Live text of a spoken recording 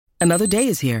Another day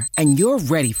is here, and you're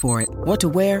ready for it. What to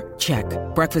wear? Check.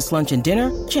 Breakfast, lunch, and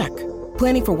dinner? Check.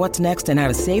 Planning for what's next and how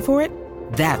to save for it?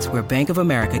 That's where Bank of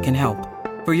America can help.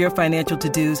 For your financial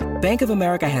to-dos, Bank of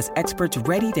America has experts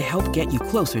ready to help get you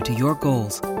closer to your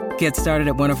goals. Get started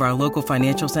at one of our local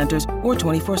financial centers or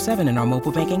 24/7 in our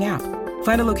mobile banking app.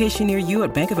 Find a location near you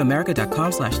at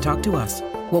bankofamerica.com/talktous.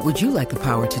 What would you like the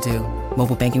power to do?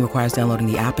 Mobile banking requires downloading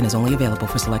the app and is only available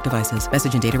for select devices.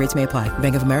 Message and data rates may apply.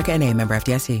 Bank of America N.A., member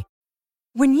FDIC.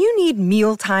 When you need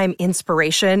mealtime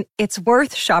inspiration, it's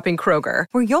worth shopping Kroger,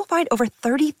 where you'll find over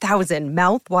 30,000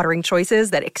 mouth-watering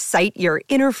choices that excite your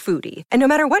inner foodie. And no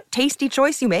matter what tasty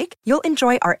choice you make, you'll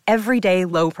enjoy our everyday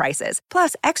low prices,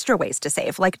 plus extra ways to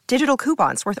save, like digital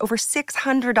coupons worth over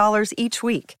 $600 each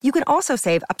week. You can also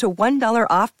save up to $1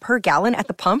 off per gallon at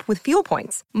the pump with fuel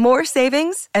points. More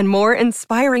savings and more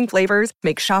inspiring flavors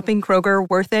make shopping Kroger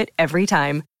worth it every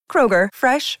time. Kroger,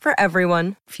 fresh for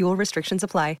everyone. Fuel restrictions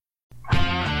apply.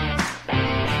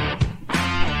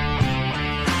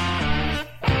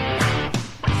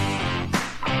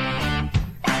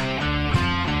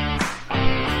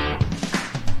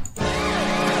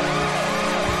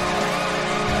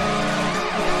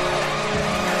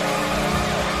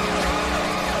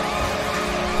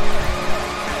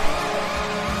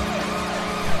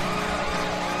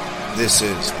 This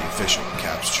is the official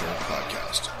Caps Chirp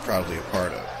podcast, proudly a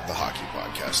part of the Hockey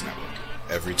Podcast Network.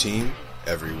 Every team,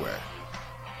 everywhere.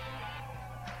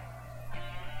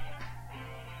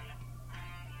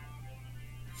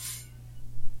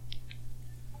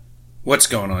 What's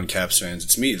going on, Caps fans?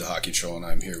 It's me, the Hockey Troll, and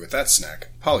I'm here with that snack,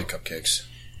 Polly Cupcakes.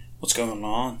 What's going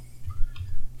on?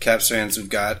 Caps fans, we've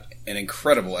got an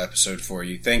incredible episode for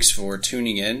you. Thanks for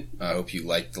tuning in. I hope you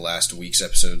liked the last week's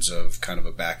episodes of kind of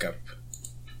a backup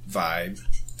vibe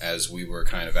as we were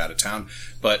kind of out of town,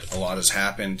 but a lot has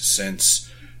happened since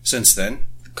then.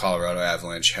 The Colorado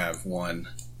Avalanche have won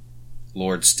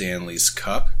Lord Stanley's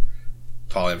Cup.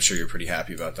 Paul, I'm sure you're pretty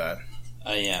happy about that.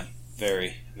 I am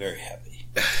very, very happy.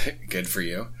 Good for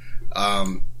you.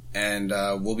 And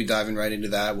we'll be diving right into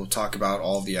that. We'll talk about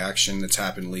all of the action that's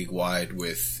happened league-wide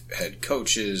with head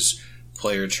coaches,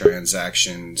 player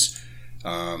transactions,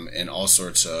 and all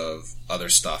sorts of other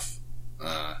stuff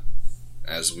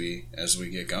as we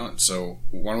get going. So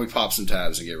why don't we pop some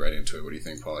tabs and get right into it? What do you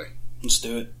think, Paulie? Let's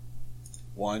do it.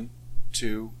 1,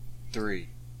 2, 3.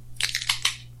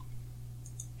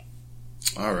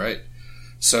 All right.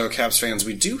 So, Caps fans,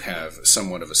 we do have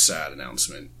somewhat of a sad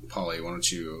announcement. Paulie, why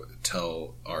don't you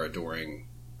tell our adoring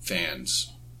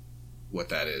fans what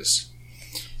that is?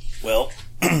 Well,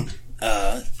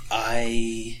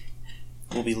 I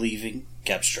will be leaving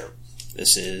Caps Chirp.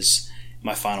 This is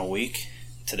my final week,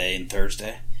 today and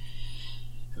Thursday.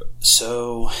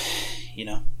 So,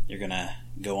 you're going to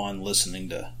go on listening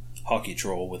to Hockey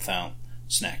Troll without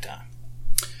snack time.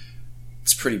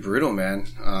 It's pretty brutal, man.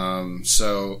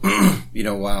 So,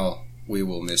 while we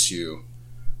will miss you,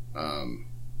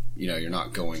 you're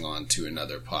not going on to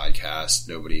another podcast.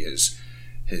 Nobody has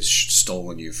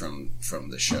stolen you from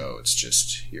the show. It's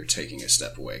just you're taking a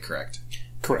step away, correct?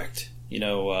 Correct. You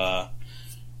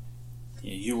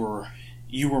were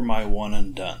my one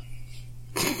and done.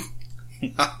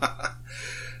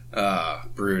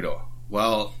 Brutal.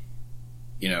 Well,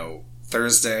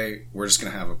 Thursday we're just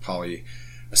gonna have a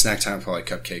snack time Polly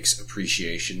Cupcakes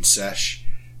appreciation sesh.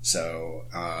 So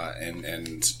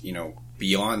and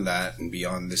beyond that and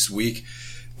beyond this week,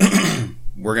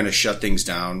 we're gonna shut things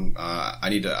down. I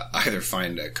need to either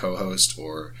find a co-host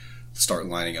or start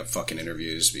lining up fucking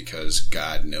interviews because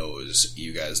God knows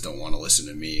you guys don't want to listen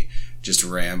to me just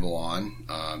ramble on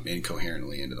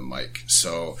incoherently into the mic.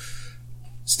 So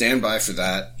stand by for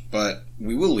that. But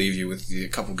we will leave you with a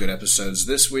couple good episodes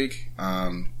this week,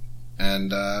 and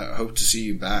hope to see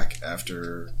you back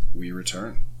after we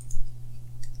return.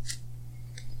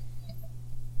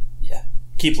 Yeah,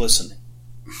 keep listening.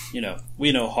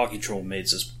 We know Hockey Troll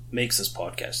makes this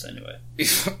podcast anyway.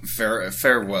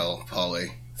 Farewell,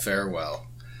 Polly. Farewell.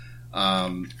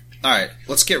 All right,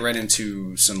 let's get right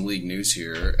into some league news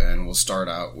here, and we'll start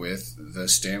out with the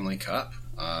Stanley Cup.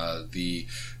 The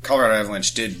Colorado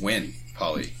Avalanche did win,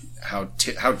 Polly. How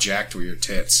jacked were your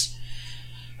tits?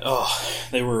 Oh,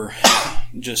 they were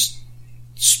just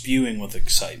spewing with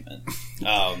excitement.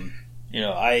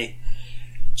 I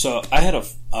had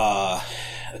a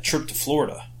trip to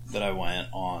Florida that I went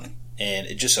on, and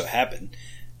it just so happened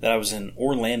that I was in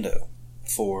Orlando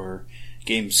for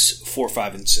games 4,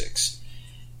 5, and 6.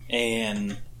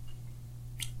 And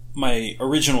my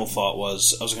original thought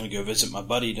was I was going to go visit my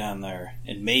buddy down there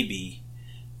and maybe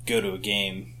go to a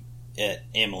game at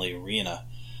Amalie Arena.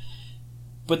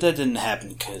 But that didn't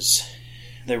happen because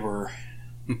there were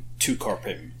 2 car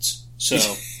payments. So,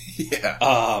 yeah.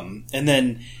 And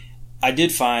then I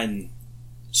did find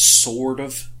sort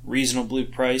of reasonably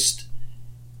priced,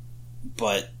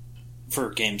 but for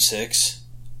Game 6,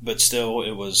 but still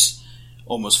it was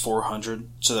almost $400,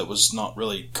 so that was not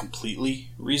really completely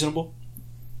reasonable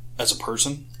as a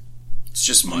person. It's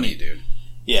just money, dude.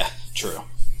 Yeah, true.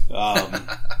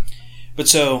 But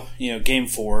so, Game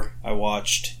 4 I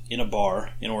watched in a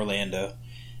bar in Orlando,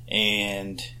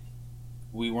 and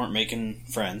we weren't making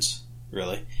friends,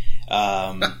 really.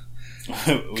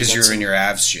 Because you're in your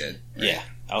Avs shit. Right? Yeah,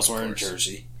 I was wearing a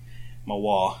jersey. My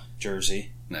WA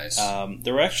jersey. Nice.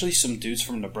 There were actually some dudes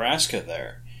from Nebraska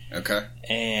there. Okay.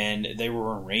 And they were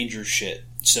wearing Ranger shit,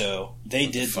 so they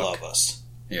did love us.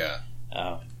 Yeah.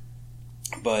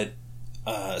 But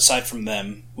aside from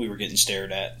them, we were getting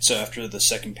stared at. So after the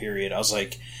second period, I was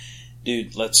like,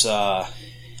 dude, let's go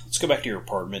back to your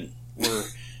apartment. We're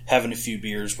having a few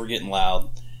beers. We're getting loud.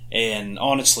 And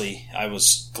honestly, I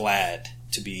was glad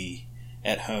to be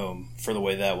at home for the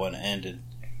way that one ended,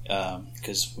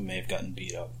 because we may have gotten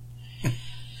beat up.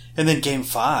 And then Game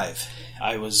 5,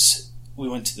 we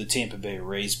went to the Tampa Bay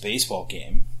Rays baseball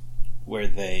game where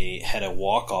they had a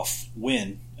walk-off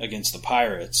win against the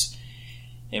Pirates,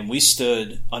 and we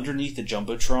stood underneath the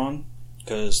Jumbotron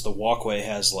because the walkway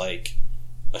has like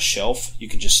a shelf you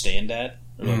can just stand at,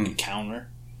 or like a counter.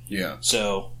 Yeah.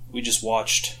 So we just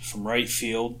watched from right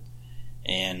field,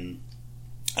 and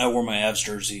I wore my Avs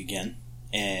jersey again,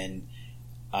 and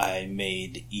I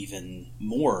made even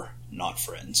more not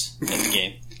friends in the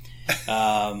game.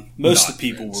 Most of the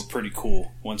people were pretty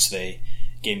cool once they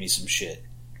gave me some shit,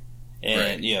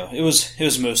 and it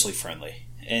was mostly friendly.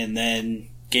 And then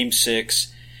Game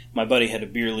 6, my buddy had a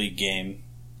beer league game,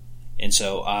 and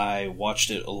so I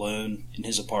watched it alone in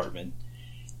his apartment,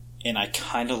 and I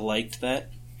kind of liked that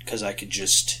because I could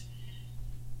just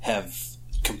have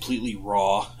completely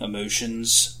raw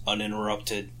emotions,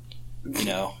 uninterrupted,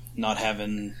 not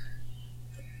having,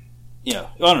 I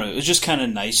don't know, it was just kind of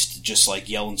nice to just like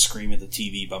yell and scream at the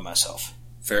TV by myself.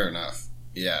 Fair enough.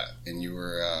 Yeah, and you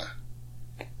were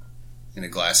in a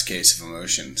glass case of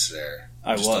emotions there.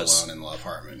 I just was alone in the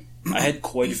apartment. I had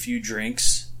quite a few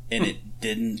drinks, and it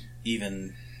didn't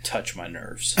even touch my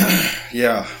nerves.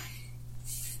 Yeah.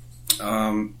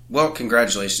 Well,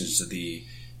 congratulations to the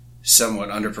somewhat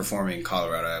underperforming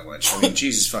Colorado Avalanche. I mean,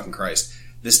 Jesus fucking Christ.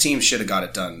 This team should have got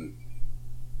it done.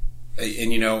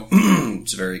 And,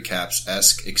 it's very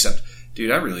Caps-esque, except,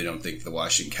 dude, I really don't think the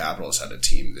Washington Capitals had a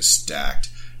team this stacked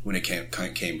when it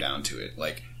came down to it.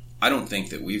 Like, I don't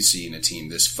think that we've seen a team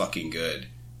this fucking good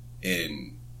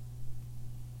in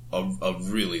a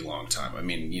really long time. I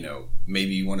mean,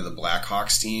 maybe one of the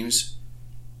Blackhawks teams.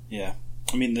 Yeah.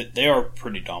 I mean, they are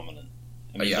pretty dominant.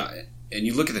 I mean, and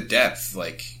you look at the depth,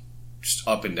 like, just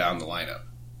up and down the lineup.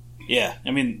 Yeah.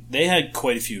 I mean, they had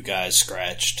quite a few guys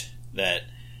scratched that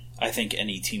I think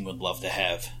any team would love to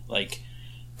have. Like,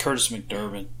 Curtis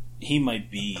McDermott, he might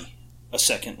be a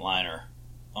second liner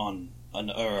or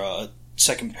a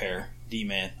second pair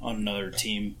D-man on another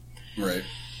team. Right.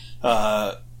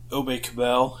 Obey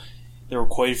Cabell, there were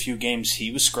quite a few games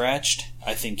he was scratched.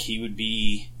 I think he would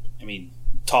be,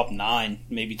 top 9,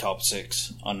 maybe top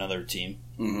 6 on another team.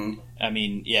 Mm-hmm. I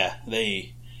mean, yeah,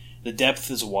 the depth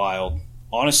is wild.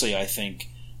 Honestly, I think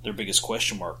their biggest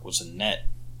question mark was in net,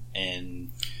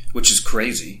 and which is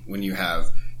crazy when you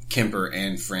have Kemper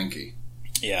and Frankie.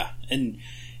 Yeah, and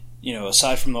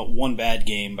aside from the one bad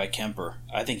game by Kemper,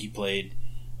 I think he played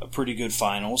a pretty good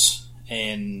finals,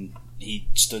 and he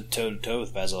stood toe to toe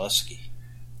with Vasilevsky.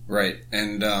 Right,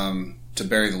 and to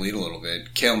bury the lead a little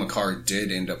bit, Cale Makar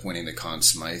did end up winning the Conn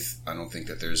Smythe. I don't think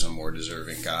that there's a more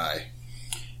deserving guy.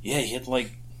 Yeah, he had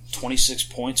like 26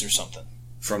 points or something.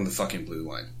 From the fucking blue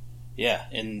line. Yeah,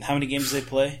 and how many games did they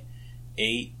play?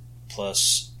 8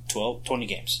 plus 12, 20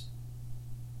 games.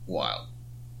 Wild.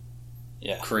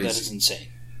 Yeah, crazy. That is insane.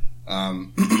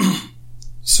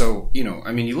 So,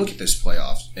 you look at this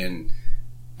playoff, and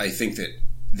I think that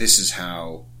this is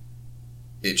how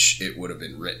it would have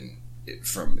been written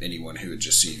from anyone who had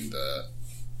just seen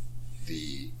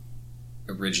the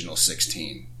original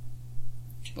 16.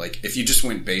 Like, if you just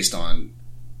went based on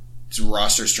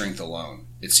roster strength alone,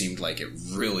 it seemed like it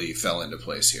really fell into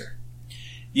place here.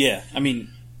 Yeah,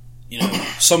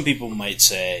 some people might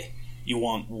say you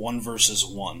want 1 versus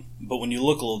 1, but when you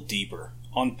look a little deeper,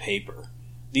 on paper,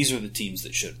 these are the teams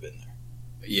that should have been there.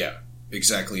 Yeah,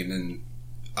 exactly. And then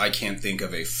I can't think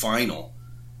of a final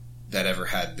that ever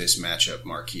had this matchup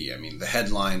marquee. I mean, the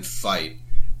headline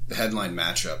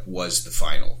matchup was the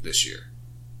final this year.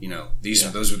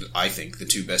 Those were, I think, the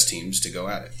 2 best teams to go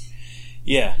at it.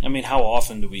 Yeah, how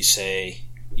often do we say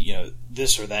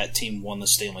this or that team won the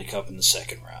Stanley Cup in the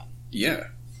second round. Yeah,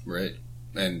 right.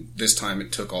 And this time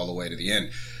it took all the way to the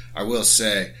end. I will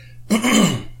say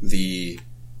the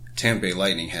Tampa Bay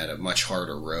Lightning had a much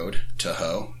harder road to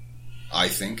hoe, I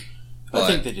think. I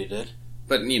think they did.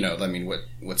 But,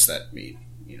 what's that mean?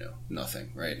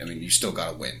 Nothing, right? I mean, you still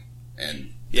got to win.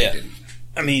 And they didn't.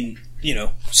 I mean,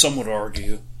 some would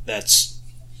argue that's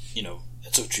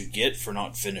what you get for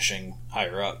not finishing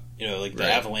higher up. The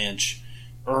Avalanche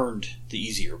earned the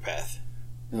easier path.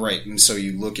 Right, and so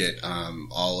you look at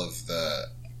all of the...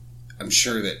 I'm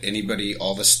sure that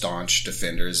all the staunch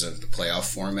defenders of the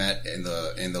playoff format in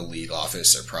the league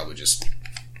office are probably just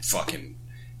fucking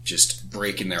just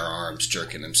breaking their arms,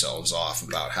 jerking themselves off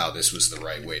about how this was the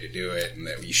right way to do it and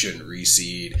that you shouldn't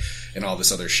reseed and all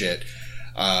this other shit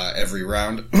every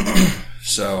round.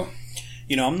 So...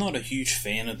 I'm not a huge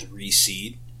fan of the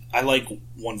reseed. I like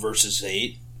 1 versus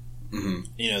 8.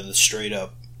 Mm-hmm. The straight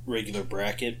up regular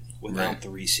bracket without the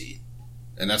reseed.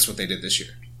 And that's what they did this year,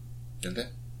 didn't they?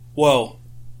 Well,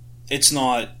 it's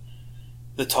not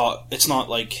the top. It's not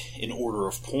like in order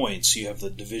of points. You have the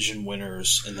division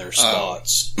winners in their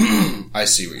spots. I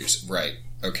see what you're saying. Right.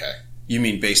 Okay. You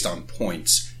mean based on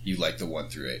points, you like the 1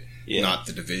 through 8, not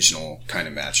the divisional kind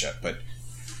of matchup. But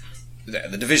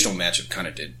the divisional matchup kind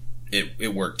of did.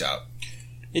 It worked out.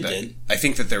 It did. I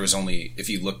think that there was only, if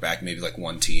you look back, maybe like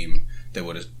one team that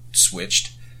would have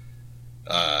switched,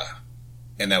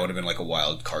 and that would have been like a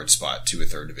wild card spot to a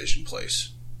third division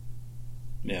place.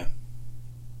 Yeah.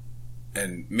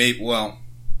 And no,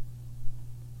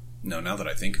 now that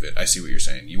I think of it, I see what you're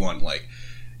saying. You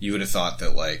would have thought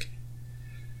that like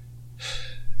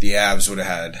the Avs would have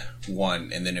had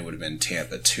 1, and then it would have been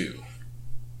Tampa 2.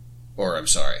 Or, I'm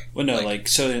sorry. Well, no,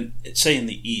 say in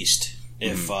the East,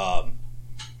 if,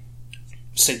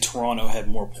 say Toronto had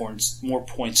more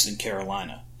points than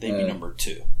Carolina, they'd be number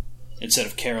 2. Instead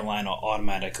of Carolina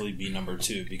automatically be number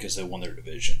 2 because they won their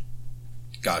division.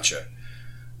 Gotcha.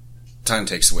 Time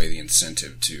takes away the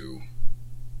incentive to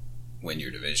win your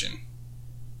division.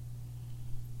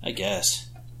 I guess.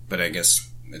 But I guess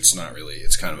it's not really,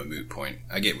 it's kind of a moot point.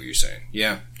 I get what you're saying.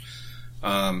 Yeah.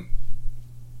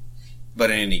 But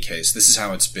in any case, this is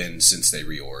how it's been since they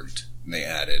reorged. They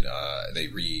added, they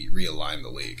realigned the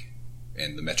league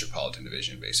in the Metropolitan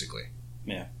Division, basically.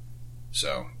 Yeah.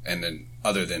 So, and then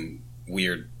other than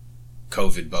weird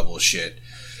COVID bubble shit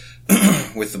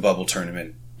with the bubble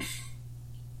tournament,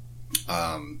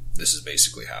 this is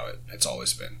basically how it's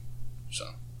always been. So,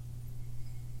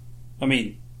 I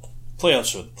mean,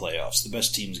 playoffs are the playoffs. The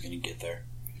best team's going to get there.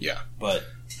 Yeah. But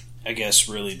I guess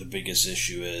really the biggest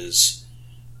issue is,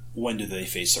 when do they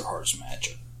face their hardest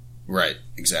matchup? Right,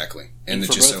 exactly. And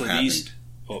it just so happened...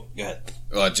 go ahead.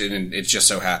 Well, it just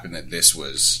so happened that this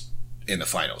was in the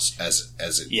finals,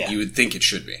 you would think it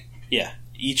should be. Yeah,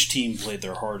 each team played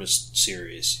their hardest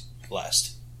series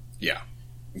last. Yeah,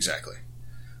 exactly.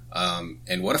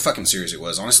 And what a fucking series it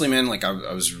was. Honestly, man,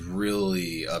 I was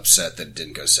really upset that it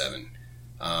didn't go 7.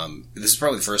 This is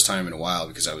probably the first time in a while,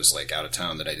 because I was out of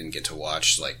town, that I didn't get to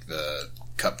watch the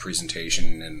Cup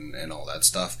presentation and all that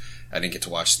stuff. I didn't get to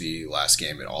watch the last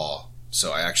game at all,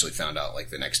 so I actually found out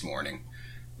the next morning,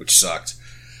 which sucked.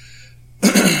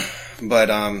 but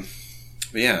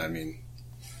yeah, I mean,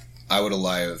 I would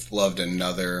have loved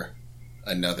another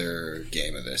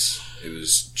game of this. It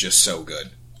was just so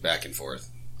good, back and forth.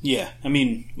 Yeah, I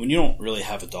mean, when you don't really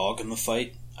have a dog in the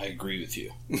fight, I agree with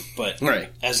you. But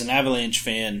right. As an Avalanche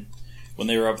fan, when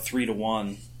they were up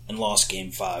 3-1 and lost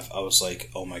Game 5, I was like,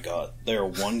 oh my god, they're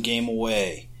 1 game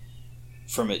away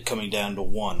from it coming down to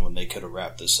 1 when they could have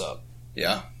wrapped this up.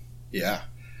 Yeah.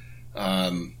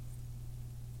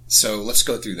 So let's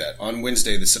go through that. On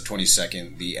Wednesday, the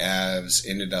 22nd, the Avs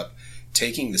ended up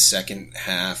taking the second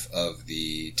half of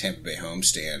the Tampa Bay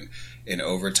homestand in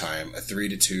overtime, a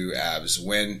 3-2 Avs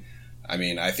win. I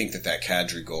mean, I think that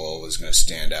Kadri goal is going to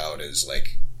stand out as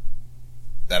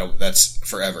that's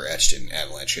forever etched in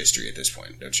Avalanche history at this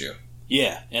point, don't you?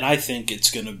 Yeah, and I think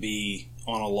it's going to be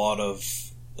on a lot of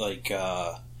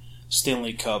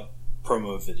Stanley Cup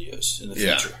promo videos in the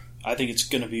future. Yeah. I think it's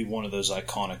going to be one of those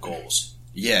iconic goals.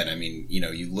 Yeah, and I mean,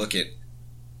 you look at,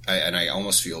 and I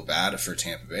almost feel bad for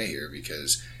Tampa Bay here,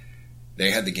 because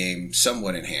they had the game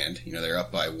somewhat in hand. They're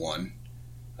up by 1.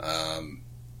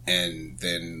 And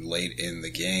then late in the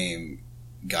game,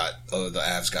 the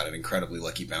Avs got an incredibly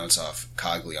lucky bounce off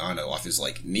Cogliano off his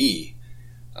knee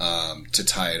to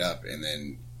tie it up, and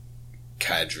then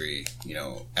Kadri,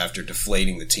 after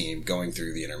deflating the team, going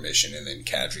through the intermission, and then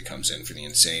Kadri comes in for the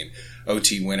insane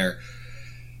OT winner.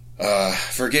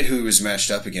 Forget who he was matched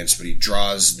up against, but he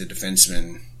draws the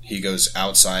defenseman. He goes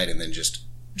outside, and then just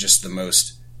the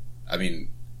most I mean,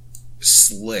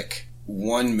 slick.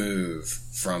 One move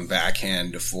from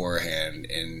backhand to forehand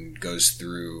and goes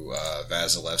through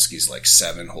Vasilevsky's like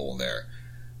 7-hole there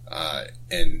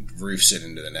and roofs it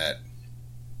into the net.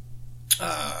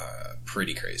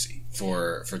 Pretty crazy.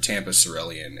 For Tampa,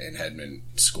 Cirelli and Hedman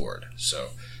scored. So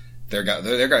their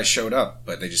guys showed up,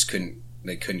 but they just couldn't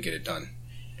get it done.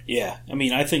 Yeah, I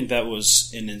mean, I think that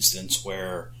was an instance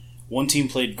where one team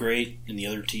played great and the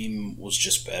other team was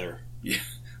just better. Yeah.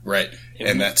 Right,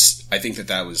 and I think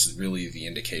that was really the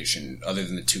indication, other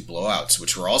than the 2 blowouts,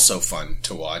 which were also fun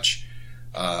to watch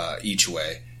each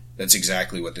way. That's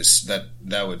exactly what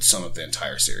that would sum up the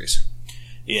entire series.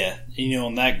 Yeah,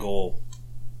 on that goal,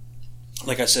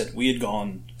 like I said, we had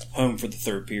gone home for the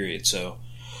third period, so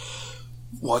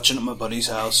watching at my buddy's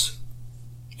house,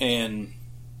 and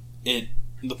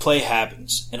the play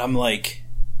happens, and I'm like,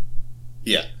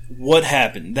 yeah, what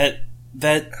happened?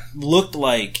 That looked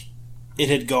like it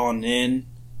had gone in,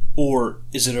 or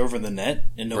is it over the net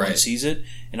and no one sees it?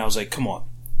 And I was like, come on,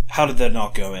 how did that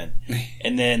not go in?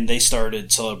 And then they started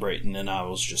celebrating, and I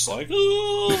was just like,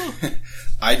 oh.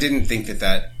 I didn't think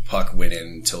that puck went in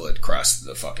until it crossed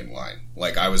the fucking line.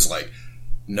 Like, I was like,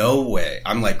 no way.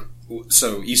 I'm like,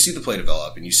 so you see the play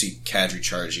develop, and you see Kadri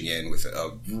charging in with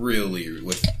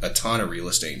a ton of real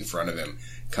estate in front of him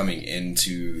coming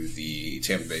into the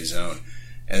Tampa Bay zone.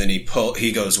 And then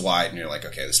he goes wide, and you're like,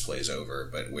 okay, this play's over.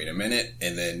 But wait a minute.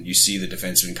 And then you see the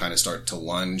defenseman kind of start to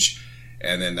lunge,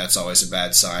 and then that's always a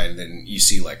bad sign. Then you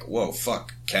see, like, whoa,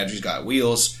 fuck, Kadri's got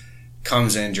wheels,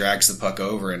 comes in, drags the puck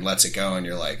over, and lets it go. And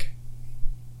you're like,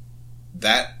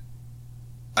 I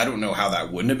don't know how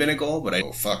that wouldn't have been a goal, but I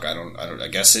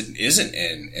guess it isn't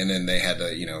in. And then they had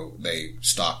to, they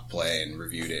stopped play and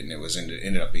reviewed it, and it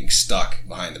ended up being stuck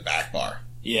behind the back bar.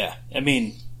 Yeah, I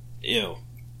mean,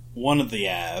 one of the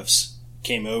Avs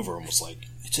came over and was like,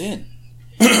 it's in.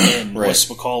 And Wes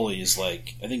McCauley is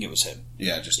like, I think it was him.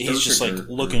 Yeah, he's just like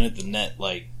looking at the net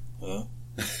like, huh?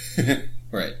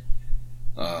 Right.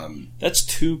 That's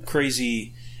 2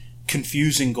 crazy,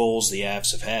 confusing goals the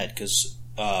Avs have had, because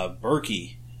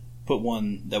Berkey put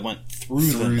one that went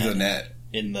through the net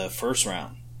in the first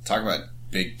round. Talk about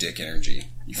big dick energy.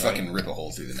 You fucking rip a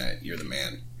hole through the net. You're the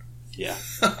man. Yeah.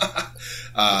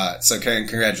 So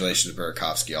congratulations to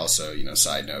Burakovsky. Also,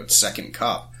 side note, 2nd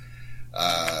cup.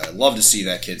 Love to see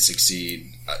that kid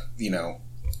succeed.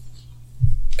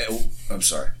 I'm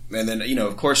sorry. And then,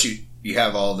 of course you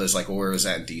have all those, like, where was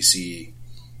that in DC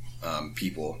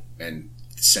people and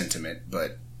sentiment,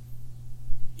 but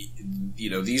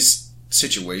these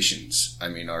situations, I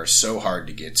mean, are so hard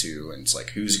to get to, and it's like,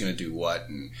 who's going to do what?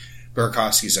 And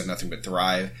Burakovsky's done nothing but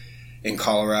thrive in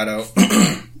Colorado.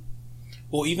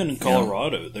 Well, even in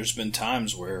Colorado, there's been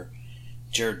times where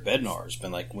Jared Bednar has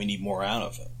been like, we need more out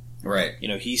of him. Right.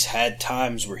 He's had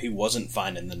times where he wasn't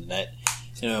finding the net.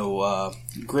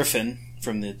 Griffin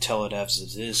from the Tell It As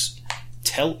It Is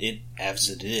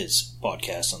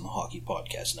podcast on the Hockey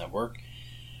Podcast Network.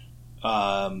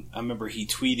 I remember he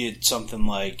tweeted something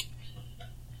like,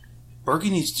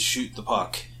 Berkey needs to shoot the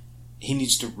puck. He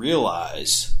needs to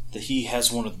realize that he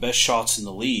has one of the best shots in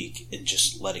the league and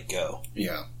just let it go.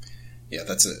 Yeah. Yeah,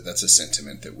 that's a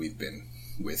sentiment that we've been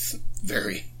with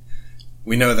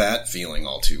we know that feeling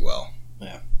all too well.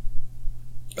 Yeah.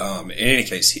 In any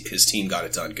case, his team got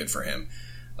it done. Good for him.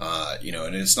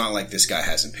 And it's not like this guy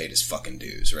hasn't paid his fucking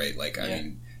dues, right? Like, I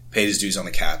mean, paid his dues on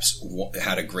the Caps,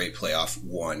 had a great playoff,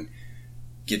 won,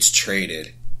 gets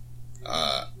traded,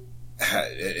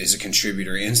 is a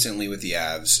contributor instantly with the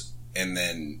Avs, and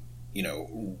then,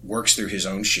 works through his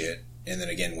own shit, and then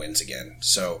again wins again.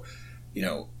 So,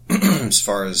 as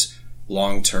far as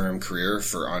long-term career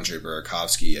for Andre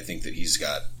Burakovsky, I think that he's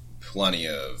got plenty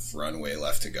of runway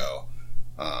left to go.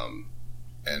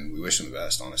 And we wish him the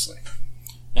best, honestly.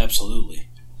 Absolutely.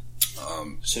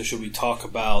 So should we talk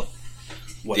about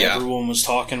what everyone was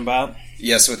talking about?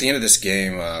 Yeah, so at the end of this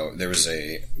game, there was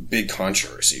a big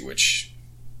controversy, which,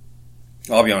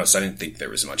 I'll be honest, I didn't think there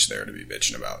was much there to be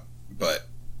bitching about. But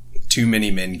too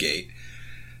many men gate.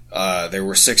 There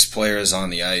were 6 players on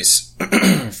the ice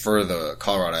for the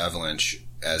Colorado Avalanche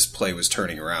as play was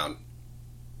turning around.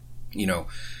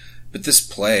 But this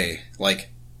play, like,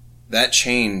 that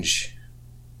change,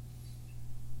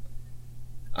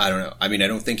 I don't know. I mean, I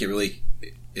don't think it really,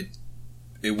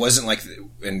 it wasn't like,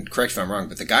 and correct if I'm wrong,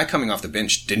 but the guy coming off the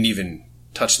bench didn't even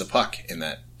touch the puck in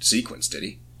that sequence, did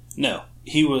he? No.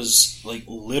 He was, like,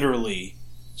 literally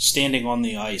standing on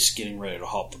the ice getting ready to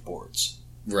hop the boards.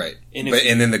 Right.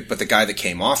 But the guy that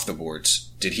came off the boards,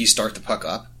 did he start the puck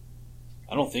up?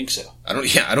 I don't think so. I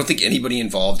don't think anybody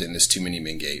involved in this too-many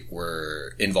men gate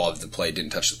were involved in the play,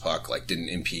 didn't touch the puck, like didn't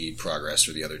impede progress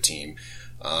for the other team.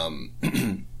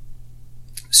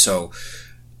 So,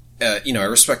 I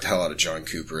respect the hell out of John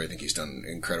Cooper. I think he's done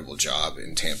an incredible job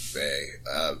in Tampa Bay.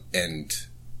 And,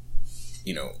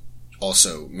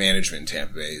 also management in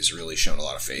Tampa Bay has really shown a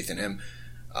lot of faith in him.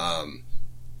 I'm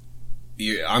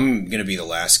going to be the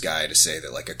last guy to say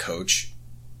that, like, a coach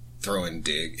throwing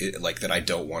that I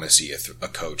don't want to see a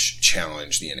coach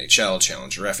challenge the NHL,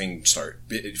 challenge reffing, start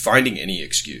finding any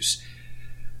excuse.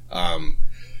 I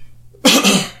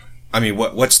mean,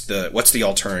 what's the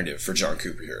alternative for John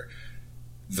Cooper here?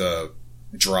 The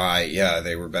dry,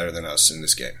 they were better than us in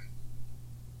this game.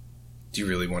 Do you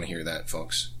really want to hear that,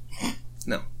 folks?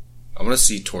 No. I want to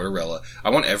see Tortorella. I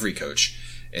want every coach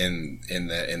in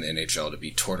the NHL to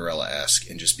be Tortorella-esque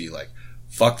and just be like,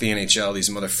 fuck the NHL, these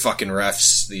motherfucking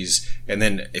refs, and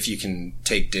then if you can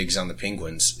take digs on the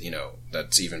Penguins,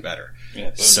 that's even better.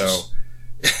 Yeah, so,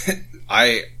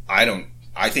 I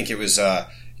think it was a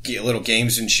little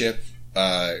gamesmanship,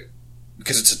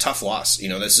 because it's a tough loss.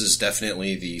 This is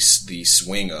definitely the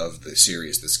swing of the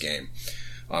series, this game.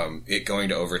 It going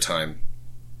to overtime,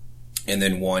 and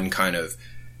then one kind of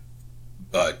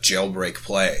jailbreak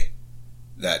play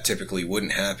that typically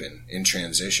wouldn't happen in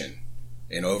transition,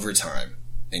 in overtime,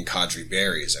 in Kadri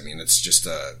Berries. I mean, it's just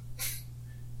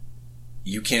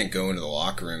you can't go into the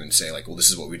locker room and say, like, well, this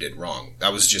is what we did wrong.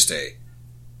 That was just a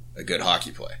good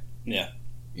hockey play. Yeah.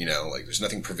 There's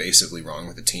nothing pervasively wrong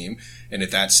with the team. And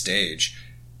at that stage,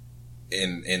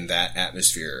 in that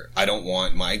atmosphere, I don't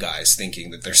want my guys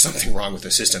thinking that there's something wrong with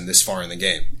the system this far in the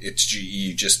game. It's,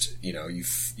 you just, you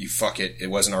fuck it. It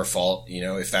wasn't our fault.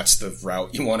 If that's the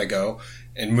route you want to go,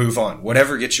 and move on.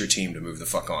 Whatever gets your team to move the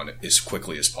fuck on as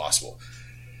quickly as possible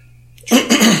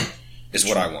is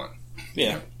what I want.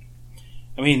 Yeah.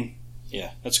 I mean,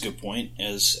 yeah, that's a good point.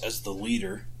 As the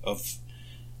leader of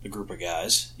the group of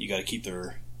guys, you got to keep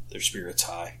their spirits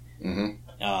high.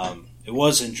 Mm-hmm. It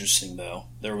was interesting, though.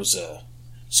 There was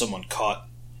someone caught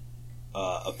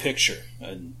a picture,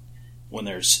 and when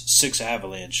there's 6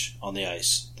 Avalanche on the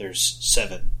ice, there's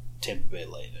 7 Tampa Bay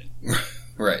Lightning.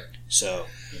 Right. So,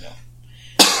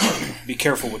 be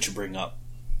careful what you bring up.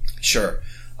 Sure.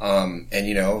 And,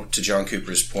 to John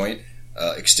Cooper's point,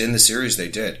 extend the series they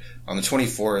did. On the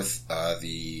 24th,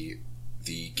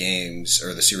 the games,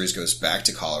 or the series goes back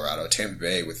to Colorado. Tampa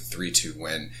Bay with a 3-2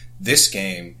 win. This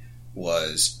game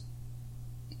was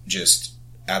just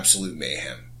absolute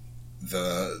mayhem.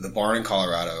 The barn in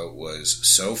Colorado was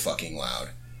so fucking loud.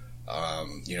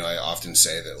 I often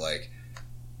say that, like,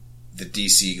 the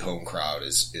DC home crowd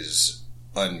is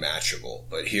unmatchable.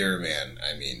 But here, man,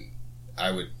 I mean,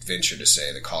 I would venture to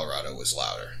say that Colorado was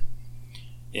louder.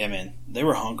 Yeah, man, they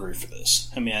were hungry for this.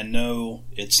 I mean, I know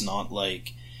it's not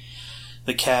like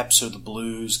the Caps or the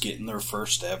Blues getting their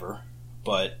first ever,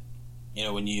 but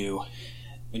when you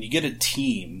get a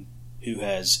team who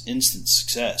has instant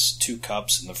success, 2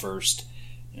 cups in the first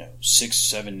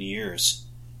 6-7 years,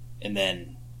 and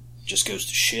then just goes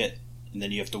to shit, and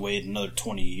then you have to wait another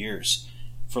 20 years.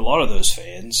 For a lot of those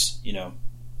fans,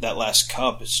 that last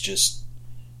cup is just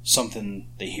something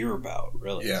they hear about,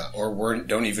 really. Yeah, or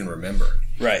don't even remember.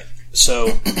 Right.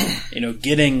 So,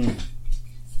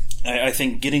 I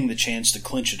think getting the chance to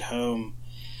clinch at home,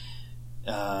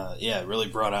 it really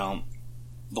brought out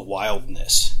the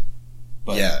wildness.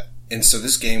 But, yeah, and so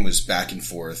this game was back and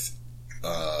forth.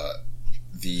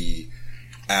 The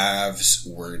Avs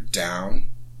were down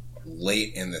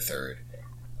late in the third.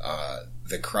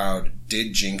 The crowd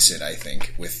did jinx it, I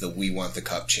think, with the "We Want the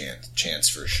Cup" chants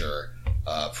for sure.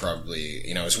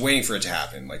 Probably, I was waiting for it to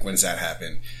happen. Like, when does that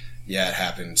happen? Yeah, it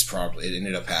happens. Probably, it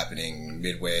ended up happening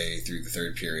midway through the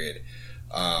third period,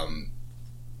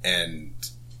 and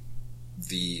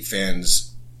the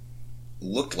fans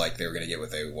looked like they were going to get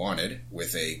what they wanted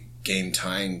with a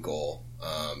game-tying goal,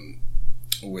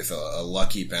 with a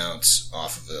lucky bounce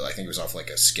off of I think it was off like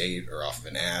a skate or off of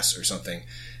an ass or something,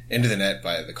 into the net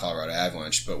by the Colorado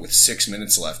Avalanche. But with 6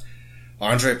 minutes left,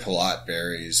 Andre Palat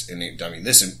buries, and I mean,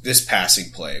 this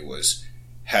passing play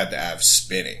had the Avs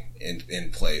spinning in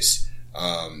place,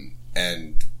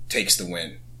 and takes the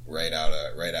win right out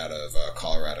of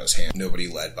Colorado's hand. Nobody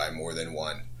led by more than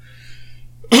 1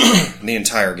 the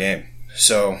entire game.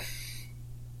 So,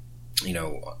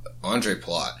 Andre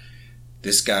Palat,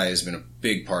 this guy has been a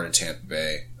big part of Tampa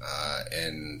Bay,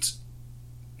 and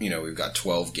we've got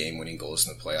 12 game-winning goals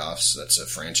in the playoffs. That's a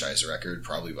franchise record,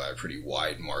 probably by a pretty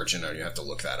wide margin. I don't even have to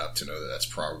look that up to know that that's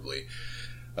probably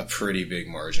a pretty big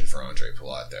margin for Andre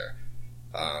Palat there.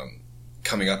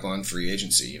 coming up on free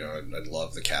agency, you know, I'd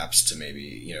love the Caps to maybe,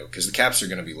 you know, because the Caps are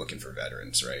going to be looking for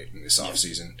veterans, right, in this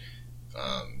offseason.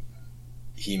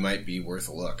 He might be worth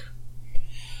a look.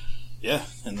 Yeah,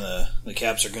 and the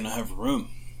Caps are going to have room.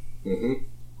 Mm-hmm.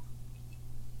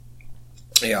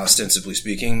 Yeah, ostensibly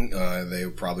speaking, they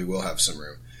probably will have some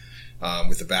room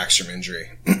with the Backstrom injury.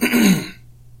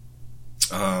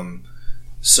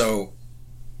 So,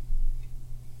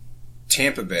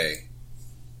 Tampa Bay,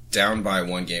 down by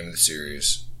 1 game in the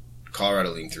series.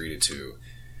 Colorado leading 3-2.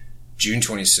 June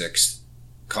 26th,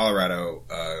 Colorado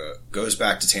goes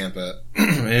back to Tampa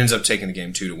and ends up taking the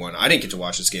game 2-1. I didn't get to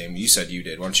watch this game. You said you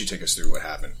did. Why don't you take us through what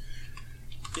happened?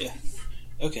 Yeah.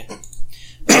 Okay.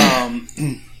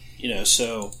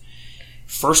 So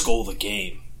first goal of the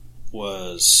game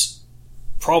was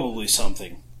probably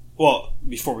something. Well,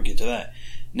 before we get to that,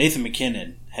 Nathan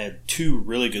McKinnon had 2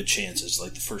 really good chances,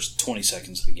 like the first 20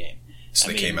 seconds of the game. So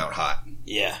they came out hot.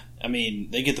 Yeah. I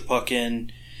mean, they get the puck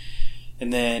in,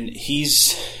 and then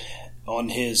he's on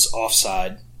his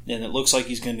offside, and it looks like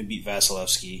he's going to beat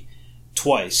Vasilevsky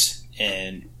twice,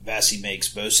 and Vasi makes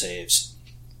both saves.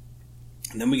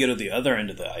 And then we go to the other end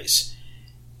of the ice.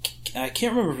 I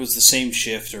can't remember if it was the same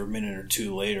shift or a minute or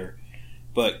 2 later,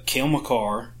 but Cale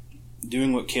Makar,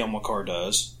 doing what Cale Makar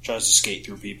does, tries to skate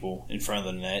through people in front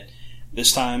of the net.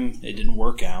 This time, it didn't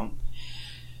work out.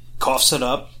 Coughs it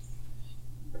up.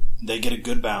 They get a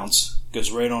good bounce.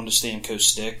 Goes right onto Stamkos'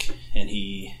 stick, and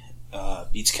he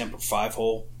beats Kemper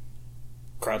 5-hole.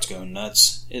 Crowd's going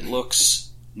nuts. It looks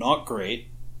not great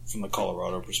from the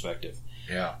Colorado perspective.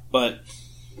 Yeah. But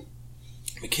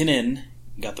McKinnon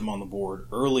got them on the board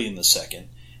early in the second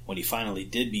when he finally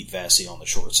did beat Vasi on the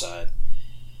short side.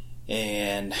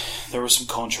 And there was some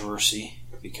controversy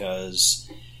because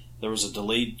there was a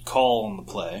delayed call on the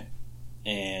play,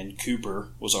 and Cooper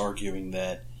was arguing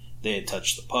that they had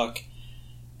touched the puck.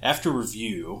 After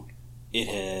review, it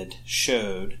had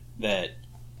showed that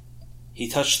he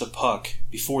touched the puck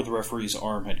before the referee's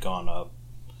arm had gone up.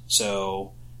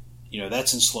 So,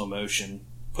 that's in slow motion.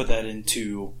 Put that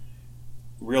into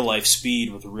real-life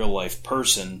speed with a real-life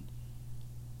person.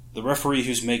 The referee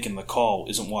who's making the call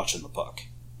isn't watching the puck.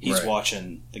 He's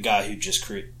watching the guy who just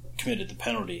committed the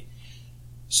penalty.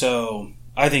 So,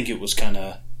 I think it was kind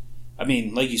of...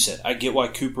 like you said, I get why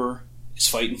Cooper is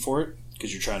fighting for it,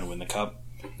 because you're trying to win the cup.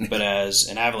 But as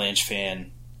an Avalanche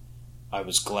fan, I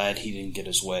was glad he didn't get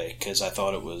his way, because I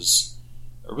thought it was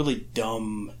a really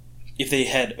dumb... If they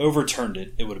had overturned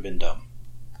it, it would have been dumb.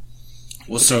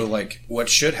 Well, so, what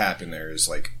should happen there is,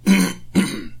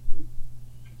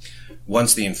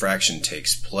 once the infraction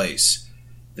takes place,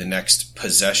 the next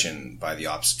possession by the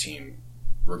opposite team,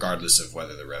 regardless of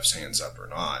whether the ref's hands up or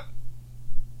not,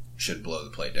 should blow the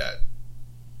play dead.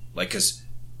 Because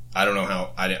I don't know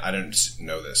how... I didn't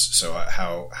know this, so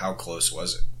how close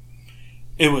was it?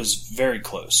 It was very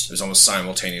close. It was almost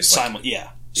simultaneous. Yeah.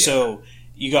 So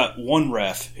you got one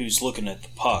ref who's looking at the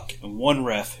puck and one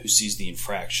ref who sees the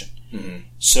infraction. Mm-hmm.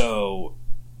 So,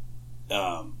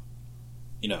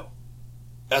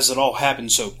 as it all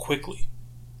happened so quickly,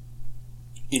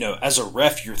 as a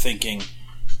ref, you're thinking,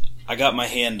 I got my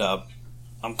hand up,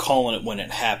 I'm calling it when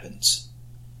it happens.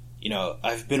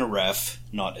 I've been a ref,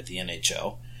 not at the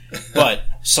NHL, but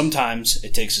sometimes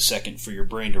it takes a second for your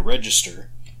brain to register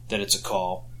that it's a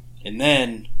call. And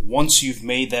then, once you've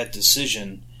made that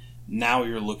decision, now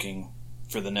you're looking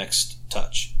for the next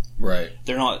touch. Right.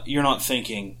 You're not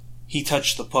thinking, he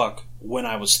touched the puck when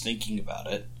I was thinking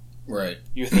about it. Right.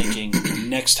 You're thinking,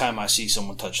 next time I see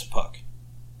someone touch the puck.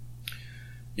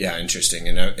 Yeah, interesting.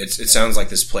 And it sounds like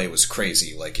this play was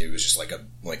crazy. It was just like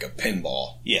a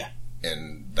pinball. Yeah.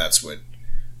 And that's what...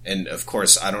 And, of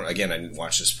course, I didn't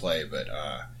watch this play, but,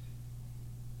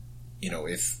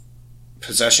 if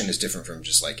possession is different from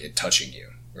just, it touching you,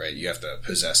 right? You have to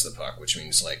possess the puck, which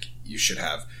means, you should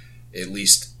have at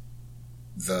least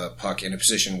the puck in a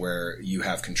position where you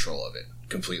have control of it,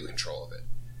 complete control of it.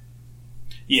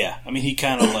 Yeah, he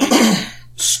kind of,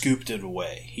 scooped it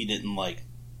away. He didn't,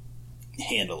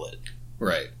 handle it.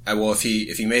 Right. Well, if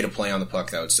he made a play on the puck,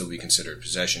 that would still be considered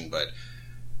possession, but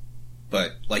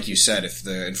like you said, if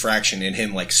the infraction in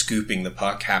him scooping the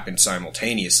puck happened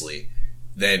simultaneously,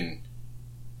 then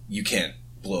you can't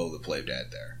blow the play dead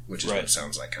there, which is what it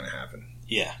sounds like kind of happened.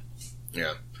 Yeah.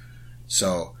 Yeah.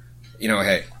 So,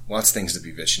 hey, lots of things to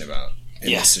be bitching about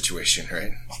in this situation,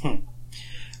 right?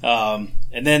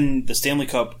 And then the Stanley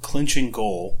Cup clinching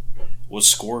goal was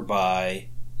scored by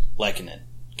Lehkonen.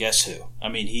 Guess who?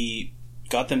 He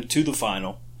got them to the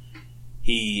final.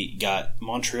 He got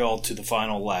Montreal to the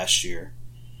final last year.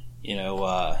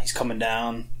 He's coming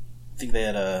down. I think they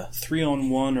had a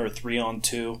 3-on-1 or a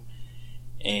 3-on-2.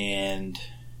 and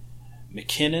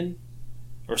McKinnon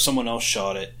or someone else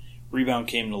shot it. Rebound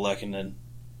came to Lehkonen,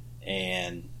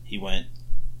 and he went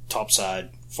top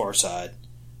side, far side.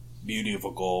 Beauty of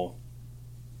a goal.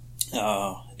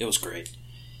 It was great.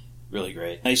 Really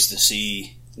great. Nice to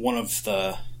see one of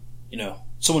the,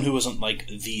 someone who wasn't like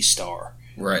the star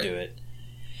do it.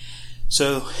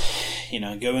 So,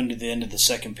 go into the end of the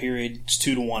second period. It's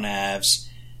 2-1 Avs.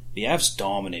 The Avs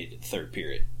dominated the third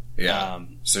period. Yeah.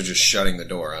 So just shutting the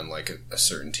door on like a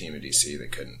certain team in DC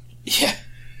that couldn't. Yeah.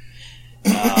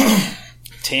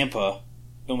 Tampa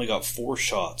only got 4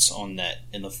 shots on net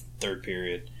in the third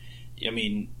period. I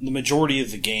mean, the majority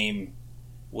of the game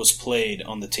was played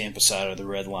on the Tampa side of the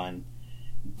red line.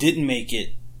 Didn't make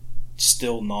it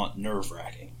still not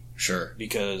nerve-wracking. Sure.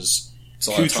 Because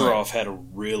Kucherov had a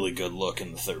really good look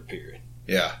in the third period.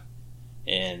 Yeah.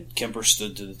 And Kemper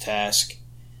stood to the task,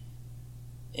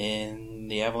 and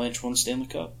the Avalanche won the Stanley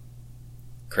Cup.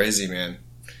 Crazy, man.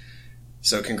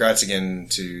 So congrats again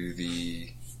to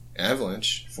the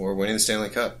Avalanche for winning the Stanley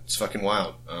Cup. It's fucking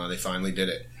wild. They finally did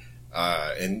it.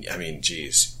 And, I mean,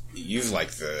 geez, you've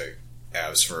liked the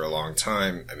Avs for a long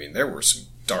time. I mean, there were some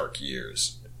dark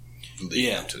years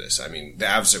leading up to this. I mean, the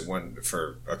Avs that won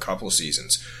for a couple of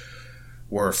seasons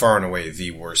were far and away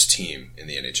the worst team in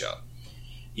the NHL.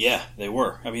 Yeah, they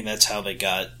were. I mean, that's how they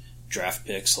got draft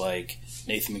picks like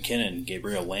Nathan McKinnon,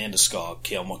 Gabriel Landeskog,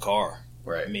 Cale Makar.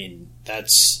 Right. I mean,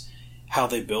 that's how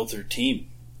they built their team,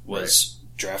 was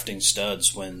drafting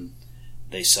studs when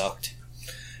they sucked.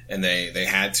 And they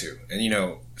had to.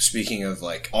 And, speaking of,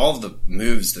 like, all of the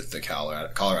moves that the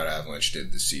Colorado Avalanche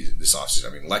did this offseason,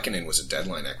 I mean, Lehkonen was a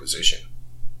deadline acquisition.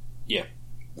 Yeah.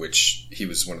 Which he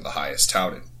was one of the highest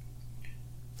touted.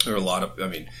 There were a lot of,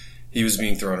 he was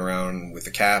being thrown around with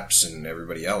the Caps and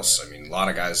everybody else. I mean, a lot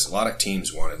of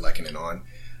teams wanted Lehkonen on.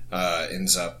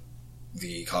 Ends up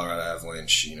the Colorado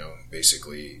Avalanche,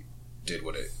 basically did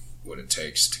what it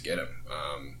takes to get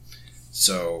him.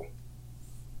 So,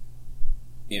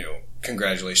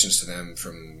 congratulations to them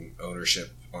from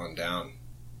ownership on down.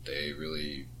 They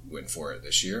really went for it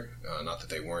this year. Not that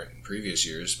they weren't in previous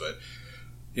years, but,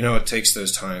 it takes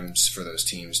those times for those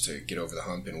teams to get over the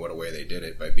hump, and what a way they did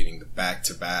it by beating the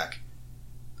back-to-back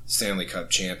Stanley Cup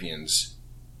champions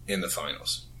in the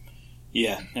finals.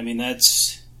 Yeah, I mean, I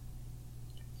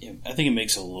think it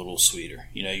makes it a little sweeter.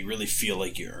 You really feel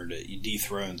like you earned it. You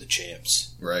dethroned the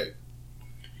champs. Right.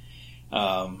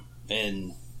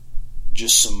 And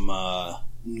just some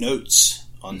notes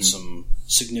on some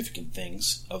significant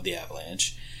things of the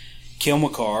Avalanche. Cale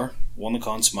Makar won the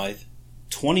Conn Smythe,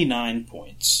 29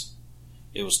 points.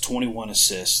 It was 21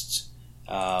 assists.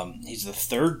 He's the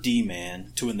third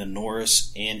D-man to win the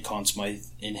Norris and Conn Smythe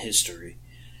in history.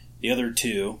 The other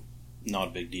two, not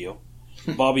a big deal.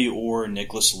 Bobby Orr and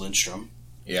Nicholas Lindstrom.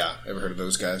 Yeah, ever heard of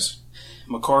those guys?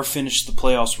 Makar finished the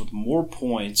playoffs with more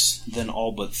points than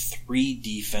all but 3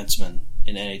 defensemen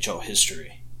in NHL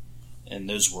history. And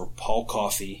those were Paul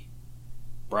Coffey,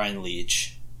 Brian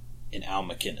Leach, and Al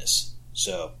McInnes.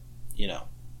 So,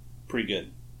 pretty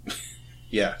good.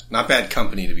 Yeah, not bad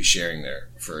company to be sharing there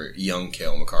for young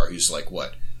Cale Makar, who's like,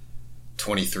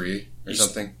 23 or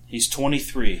something? He's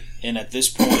 23, and at this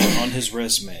point on his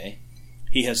resume,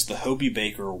 he has the Hobey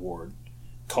Baker Award,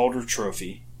 Calder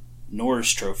Trophy,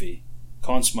 Norris Trophy,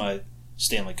 Conn Smythe,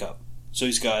 Stanley Cup. So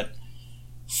he's got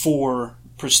 4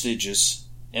 prestigious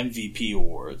MVP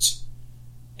awards,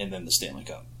 and then the Stanley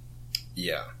Cup.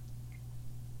 Yeah.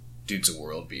 Dude's a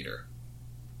world beater.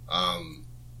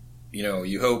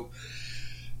 You hope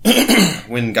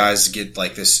when guys get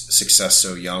like this success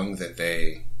so young that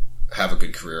they have a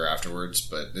good career afterwards,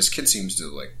 but this kid seems to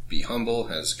like be humble,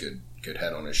 has good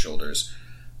head on his shoulders.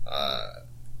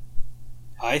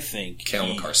 I think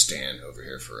Cale Makar Stan over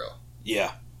here for real.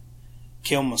 Yeah.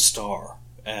 Cale Mastar,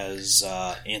 as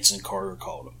Anson Carter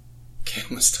called him. Cale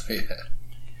Mastar, yeah.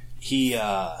 He,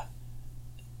 what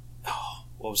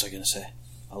was I going to say?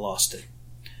 I lost it.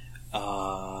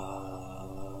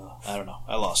 I don't know.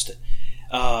 I lost it.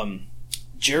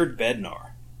 Jared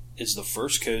Bednar is the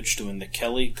first coach to win the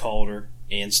Kelly, Calder,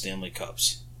 and Stanley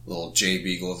Cups. Little Jay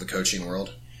Beagle of the coaching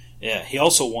world. Yeah, he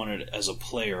also won it as a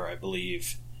player, I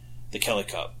believe, the Kelly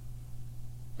Cup.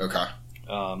 Okay. What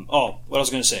I was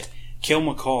going to say. Cale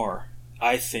Makar,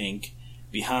 I think,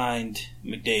 behind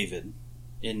McDavid,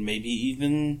 and maybe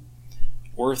even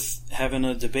worth having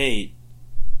a debate,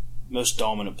 most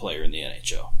dominant player in the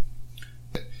NHL.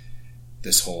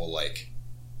 This whole,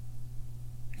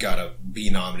 gotta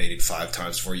be nominated 5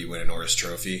 times before you win a Norris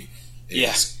Trophy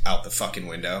is out the fucking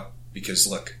window. Because,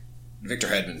 look, Victor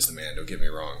Hedman's the man, don't get me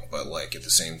wrong. But, at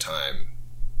the same time,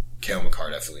 Cale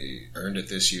Makar definitely earned it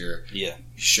this year. Yeah.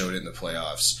 He showed it in the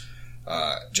playoffs,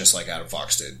 just like Adam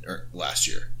Fox did last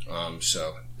year.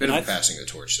 So, bit of a passing of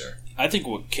the torch there. I think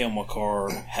what Cale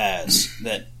Makar has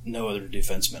that no other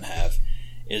defensemen have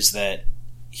is that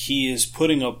he is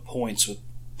putting up points with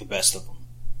the best of them.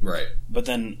 Right. But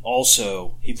then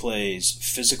also, he plays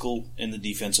physical in the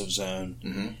defensive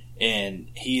zone, and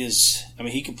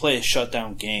he can play a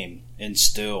shutdown game and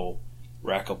still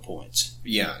rack up points.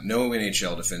 Yeah, no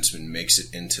NHL defenseman makes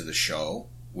it into the show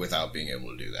without being able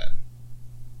to do that.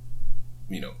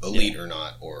 Elite or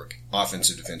not, or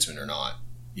offensive defenseman or not,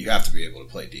 you have to be able to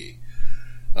play D.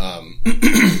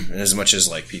 And as much as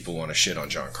people want to shit on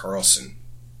John Carlson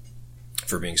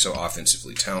for being so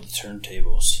offensively talented,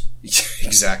 turntables.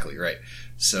 Exactly right.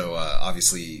 So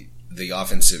obviously, the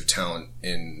offensive talent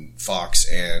in Fox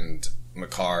and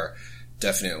Makar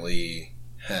definitely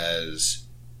has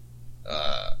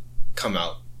come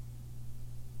out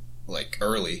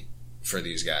early for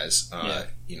these guys. I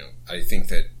think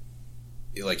that,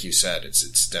 like you said,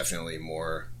 it's definitely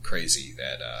more crazy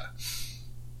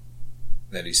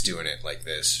that he's doing it like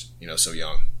this, so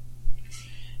young.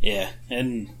 Yeah,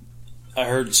 and I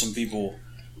heard some people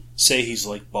say he's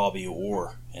like Bobby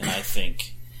Orr, and I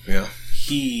think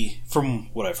he, from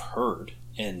what I've heard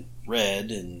and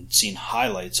read and seen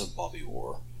highlights of Bobby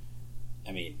Orr,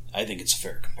 I think it's a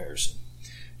fair comparison.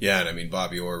 Yeah, and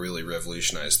Bobby Orr really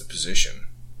revolutionized the position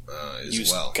as he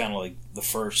was well. Kind of like the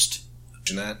first.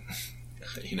 That,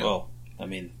 Well,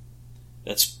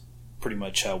 that's pretty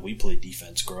much how we played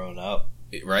defense growing up.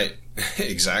 Right,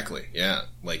 exactly. Yeah,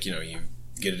 you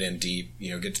get it in deep.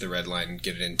 Get to the red line,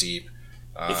 get it in deep.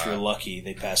 If you're lucky,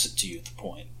 they pass it to you at the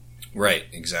point. Right,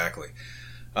 exactly.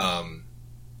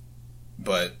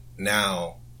 But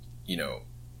now,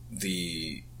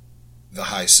 the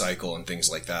high cycle and things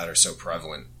like that are so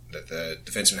prevalent that the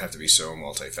defensemen have to be so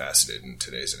multifaceted in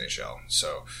today's NHL.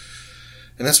 So,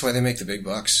 and that's why they make the big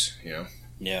bucks.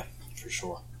 Yeah, for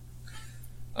sure.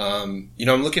 I'm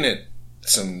looking at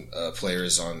some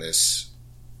players on this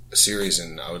series,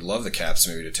 and I would love the Caps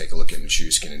maybe to take a look at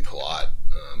Nichushkin and Palat,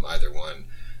 either one.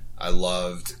 I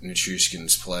loved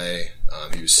Nichushkin's play.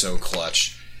 He was so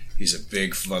clutch. He's a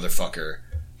big motherfucker.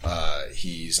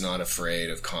 He's not afraid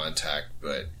of contact,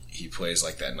 but he plays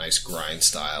that nice grind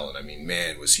style. And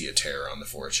man, was he a terror on the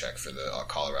forecheck for the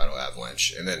Colorado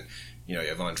Avalanche. And then, you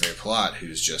have Ondrej Palat,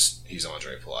 he's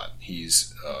Ondrej Palat.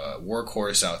 He's a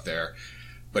workhorse out there,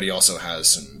 but he also has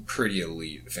some pretty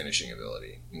elite finishing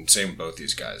ability. And same with both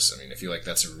these guys. I feel like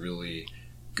that's a really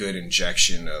good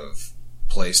injection of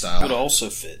play style. Would also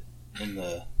fit in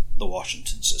the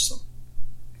Washington system.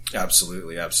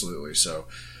 Absolutely, absolutely. So,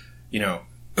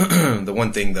 the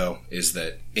one thing, though, is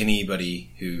that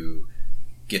anybody who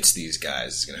gets these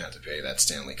guys is going to have to pay that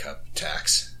Stanley Cup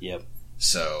tax. Yep.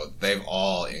 So they've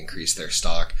all increased their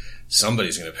stock.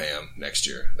 Somebody's going to pay them next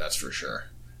year, that's for sure.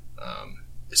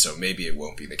 So maybe it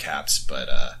won't be the Caps, but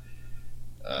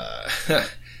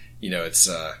it's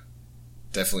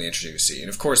definitely interesting to see. And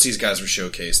of course, these guys were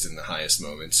showcased in the highest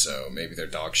moments, so maybe they're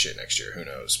dog shit next year. Who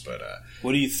knows? But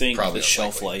what do you think the unlikely.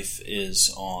 Shelf life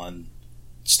is on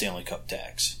Stanley Cup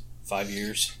tax? 5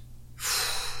 years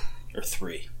or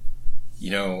 3?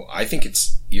 I think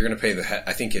you're going to pay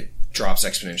I think it drops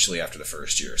exponentially after the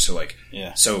first year. So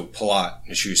so Palat,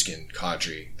 Nichushkin,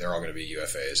 Kadri, they're all going to be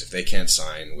UFAs if they can't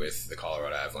sign with the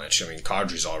Colorado Avalanche.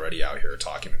 Kadri's already out here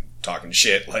talking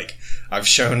shit. I've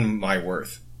shown my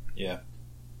worth. Yeah.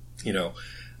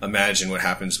 Imagine what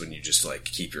happens when you just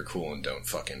keep your cool and don't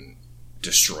fucking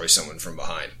destroy someone from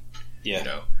behind.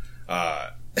 Yeah.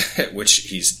 Which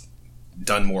he's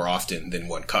done more often than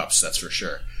won cups, that's for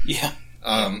sure. Yeah.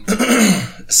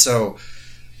 So,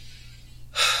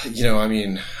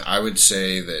 I would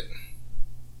say that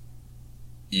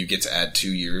you get to add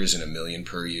 2 years and $1 million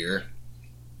per year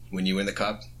when you win the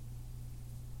cup.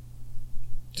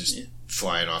 Just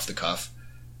flying off the cuff.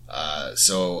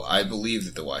 So I believe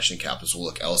that the Washington Capitals will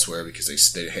look elsewhere because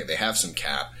they have some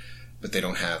cap, but they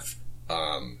don't have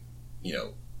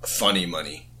funny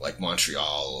money like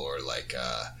Montreal or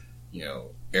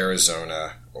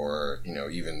Arizona or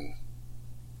even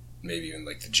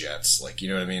the Jets. They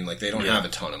don't have a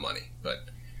ton of money, but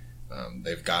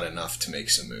they've got enough to make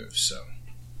some moves. So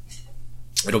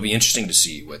it'll be interesting to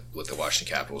see what the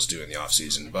Washington Capitals do in the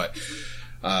offseason. But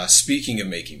speaking of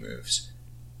making moves,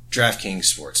 DraftKings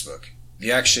Sportsbook.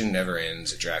 The action never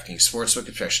ends at DraftKings Sportsbook,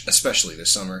 especially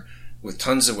this summer. With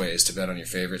tons of ways to bet on your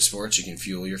favorite sports, you can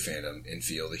fuel your fandom and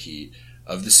feel the heat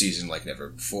of the season like never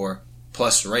before.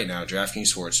 Plus, right now,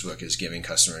 DraftKings Sportsbook is giving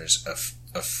customers a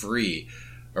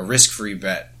risk-free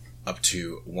bet up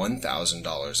to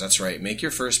 $1,000. That's right. Make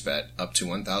your first bet up to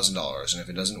 $1,000, and if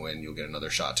it doesn't win, you'll get another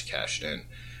shot to cash it in.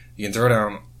 You can throw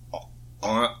down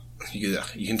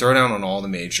on all the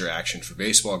major action for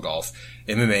baseball, golf,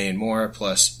 MMA, and more,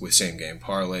 plus with same-game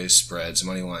parlays, spreads,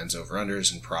 money lines,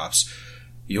 over-unders, and props.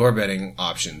 Your betting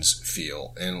options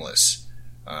feel endless.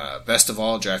 Best of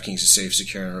all, DraftKings is safe,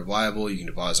 secure, and reliable. You can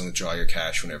deposit and withdraw your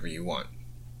cash whenever you want.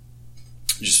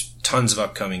 Just tons of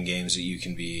upcoming games that you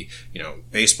can be,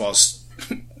 baseball's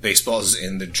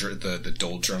in the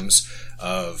doldrums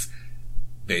of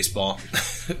baseball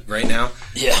right now.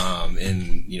 Yeah.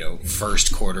 In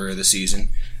first quarter of the season,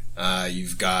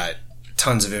 you've got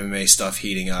tons of MMA stuff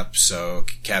heating up. So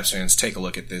Caps fans, take a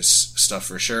look at this stuff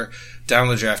for sure.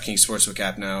 Download the DraftKings Sportsbook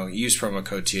app now. Use promo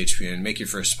code THPN. Make your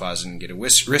first deposit and get a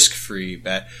risk-free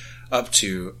bet up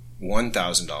to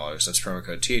 $1,000. That's promo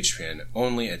code THPN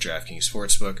only at DraftKings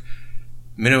Sportsbook.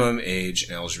 Minimum age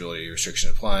and eligibility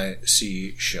restrictions apply.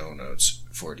 See show notes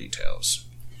for details.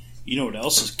 You know what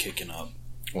else is kicking up?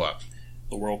 What?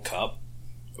 The World Cup.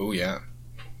 Oh, yeah.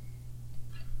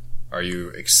 Are you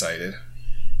excited?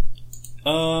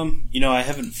 I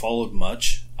haven't followed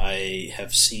much. I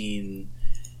have seen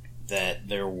that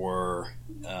there were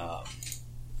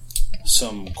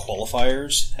some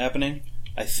qualifiers happening.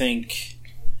 I think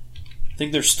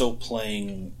they're still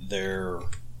playing their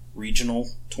regional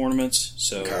tournaments.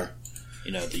 So, okay.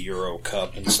 The Euro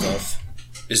Cup and stuff.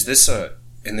 Is this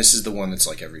this is the one that's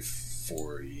like every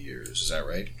 4 years, is that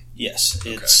right? Yes.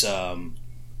 Okay. It's the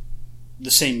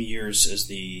same years as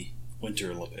the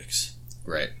Winter Olympics.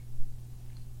 Right.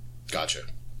 Gotcha.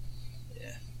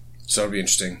 Yeah. So it'll be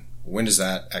interesting. When does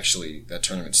that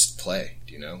tournament play?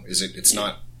 Do you know? It's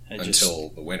not until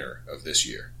the winter of this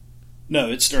year? No,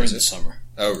 it's during the summer.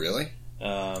 Oh, really?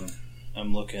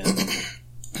 I'm looking.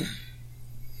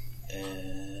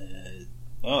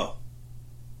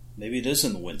 Maybe it is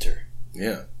in the winter.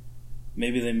 Yeah.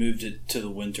 Maybe they moved it to the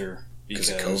winter because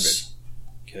of COVID.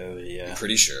 COVID, yeah. I'm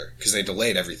pretty sure, because they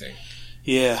delayed everything.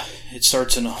 Yeah, it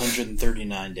starts in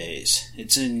 139 days.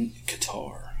 It's in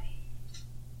Qatar.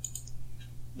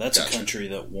 That's Gotcha. A country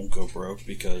that won't go broke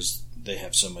because they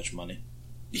have so much money.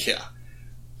 Yeah.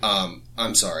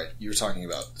 I'm sorry. You were talking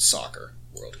about soccer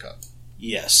World Cup.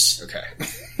 Yes. Okay.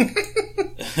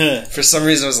 For some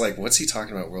reason, I was like, what's he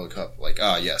talking about World Cup? Like,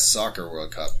 yes, soccer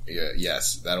World Cup. Yeah,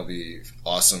 yes, that'll be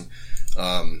awesome.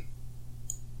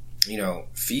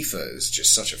 FIFA is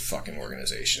just such a fucking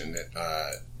organization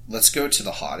that, let's go to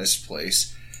the hottest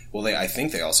place. Well, I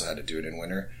think they also had to do it in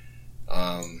winter.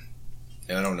 And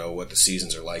I don't know what the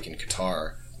seasons are like in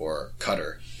Qatar, or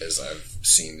Qatar, as I've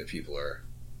seen that people are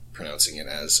pronouncing it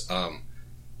as.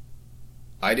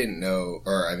 I didn't know,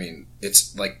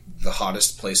 it's like the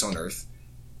hottest place on earth.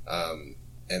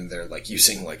 And they're like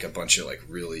using like a bunch of like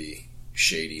really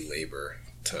shady labor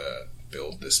to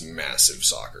build this massive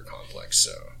soccer complex.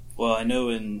 So, well, I know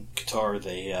in Qatar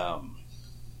they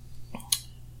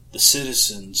the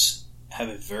citizens have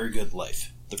a very good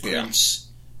life. The prince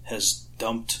has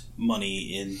dumped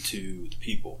money into the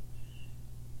people.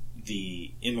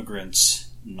 The immigrants,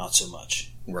 not so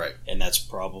much. Right. And that's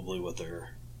probably what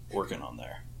they're working on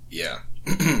there. Yeah.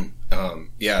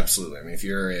 Yeah, absolutely. I mean, if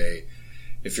you're a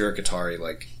Qatari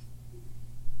like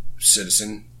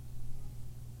citizen,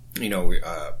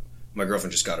 my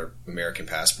girlfriend just got her American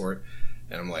passport,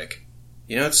 and I'm like,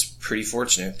 it's pretty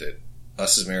fortunate that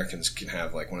us as Americans can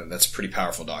have like that's a pretty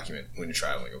powerful document when you're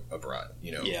traveling abroad.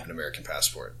 An American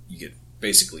passport. You get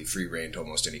basically free reign to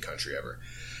almost any country ever.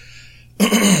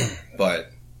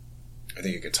 But I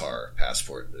think a Qatar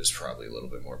passport is probably a little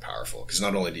bit more powerful, because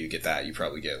not only do you get that, you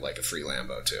probably get like a free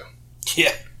Lambo too.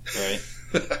 Yeah, right.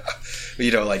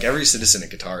 Like every citizen in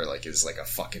Qatar like is like a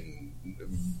fucking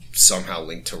somehow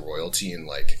linked to royalty in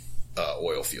like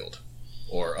oil field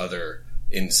or other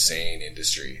insane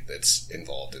industry that's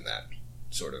involved in that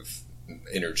sort of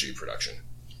energy production.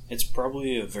 It's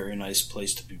probably a very nice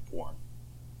place to be born.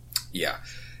 Yeah,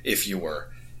 if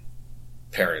your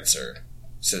parents are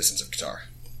citizens of Qatar.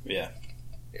 Yeah.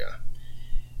 Yeah.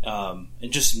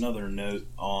 And just another note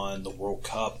on the World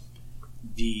Cup,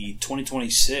 the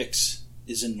 2026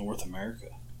 is in North America.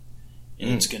 And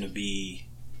it's going to be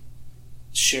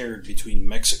shared between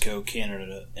Mexico,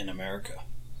 Canada, and America.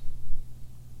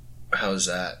 How's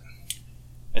that?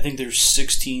 I think there's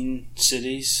 16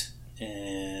 cities,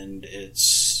 and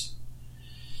it's,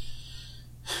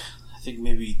 I think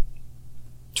maybe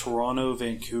Toronto,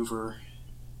 Vancouver,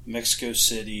 Mexico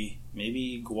City,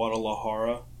 maybe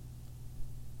Guadalajara,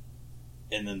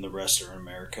 and then the rest are in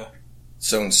America.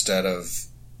 So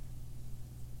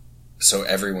so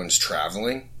everyone's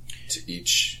traveling to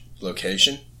each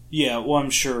location? Yeah, well, I'm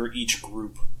sure each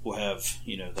group will have,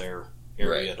 their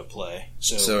area to play.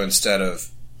 So instead of,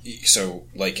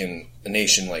 like in a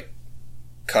nation like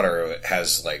Qatar, it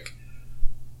has like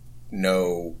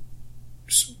no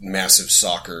massive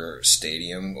soccer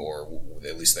stadium, or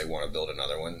at least they want to build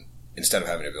another one. Instead of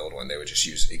having to build one, they would just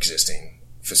use existing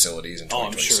facilities in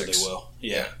 2026. I'm sure they will.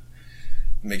 Yeah.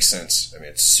 Makes sense. I mean,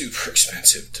 it's super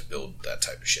expensive to build that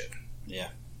type of shit. Yeah.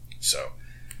 So,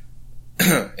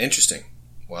 interesting.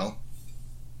 Well,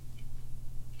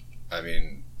 I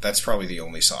mean, that's probably the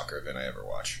only soccer event I ever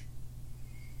watch.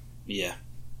 Yeah.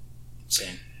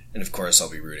 Same. And of course, I'll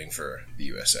be rooting for the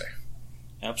USA.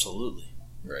 Absolutely.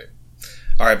 Right.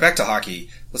 All right, back to hockey.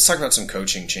 Let's talk about some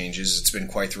coaching changes. It's been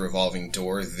quite the revolving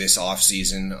door this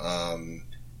offseason.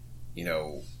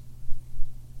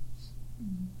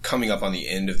 Coming up on the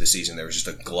end of the season, there was just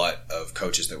a glut of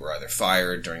coaches that were either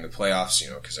fired during the playoffs,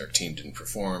 because their team didn't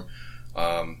perform,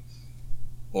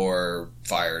 or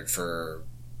fired for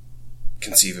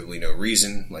conceivably no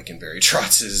reason, like in Barry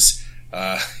Trotz's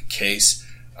case.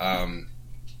 So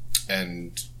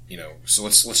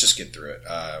let's just get through it.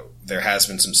 There has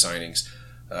been some signings.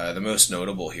 The most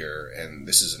notable here, and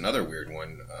this is another weird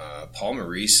one, Paul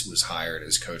Maurice was hired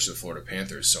as coach of the Florida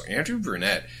Panthers. So Andrew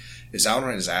Brunette is out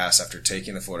on his ass after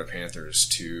taking the Florida Panthers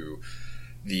to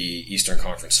the Eastern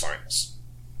Conference Finals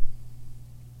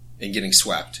and getting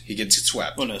swept. He gets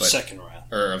swept. Second round.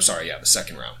 Or, I'm sorry, the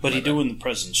second round. But he did win the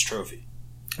President's Trophy.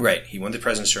 Right, he won the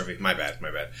President's Trophy. My bad.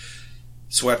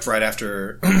 Swept right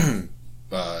after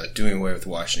doing away with the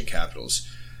Washington Capitals.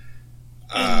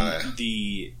 And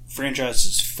the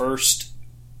franchise's first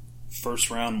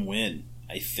round win,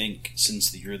 I think,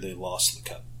 since the year they lost the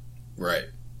Cup. Right.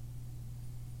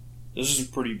 Those are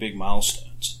some pretty big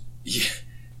milestones.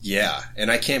 Yeah, and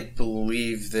I can't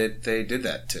believe that they did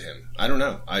that to him. I don't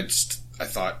know. I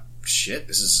thought, shit,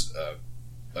 this is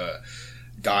a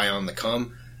guy on the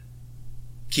come.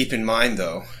 Keep in mind,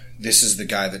 though, this is the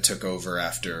guy that took over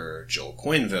after Joel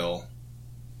Quenneville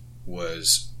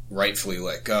was rightfully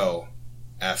let go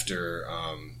after,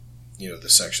 the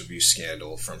sexual abuse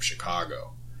scandal from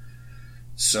Chicago.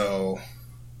 So,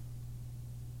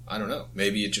 I don't know.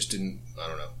 Maybe it just didn't. I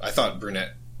don't know. I thought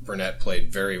Burnett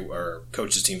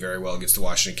coached his team very well against the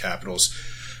Washington Capitals,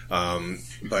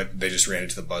 but they just ran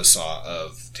into the buzzsaw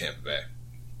of Tampa Bay.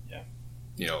 Yeah.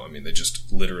 They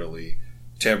just literally,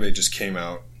 Tampa Bay just came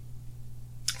out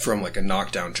from like a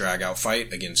knockdown, drag-out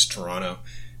fight against Toronto.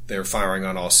 They were firing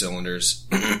on all cylinders.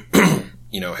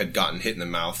 Had gotten hit in the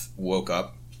mouth, woke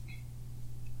up,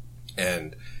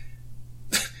 and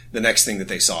the next thing that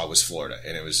they saw was Florida,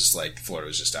 and it was just like Florida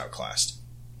was just outclassed.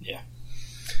 Yeah.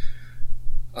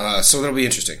 So that'll be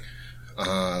interesting.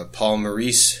 Paul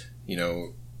Maurice, we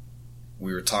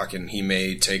were talking he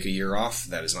may take a year off.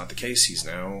 That is not the case. He's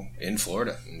now in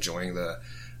Florida, enjoying the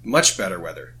much better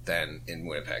weather than in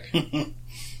Winnipeg.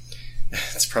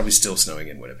 It's probably still snowing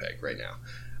in Winnipeg right now.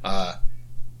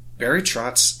 Barry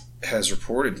Trotz has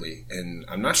reportedly, and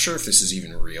I'm not sure if this is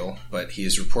even real, but he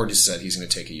has reportedly said he's going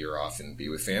to take a year off and be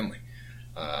with family.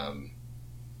 Kind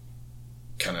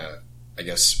of, I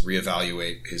guess,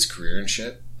 reevaluate his career and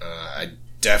shit. I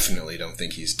definitely don't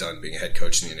think he's done being a head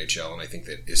coach in the NHL, and I think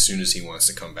that as soon as he wants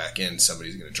to come back in,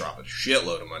 somebody's going to drop a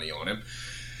shitload of money on him.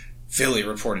 Philly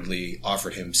reportedly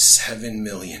offered him $7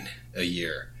 million a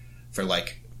year for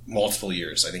like multiple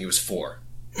years. I think it was 4.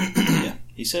 Yeah,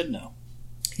 he said no.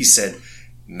 He said,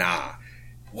 nah.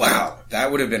 Wow,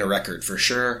 that would have been a record for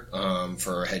sure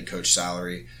for a head coach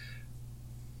salary.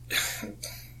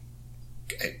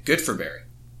 Good for Barry.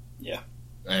 Yeah.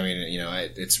 I mean,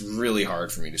 it's really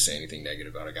hard for me to say anything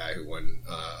negative about a guy who won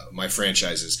my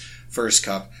franchise's first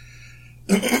cup.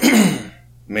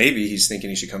 Maybe he's thinking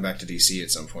he should come back to DC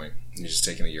at some point. He's just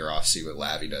taking a year off, see what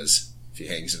Lavi does, if he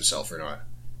hangs himself or not.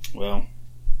 Well,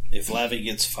 if Lavi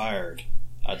gets fired,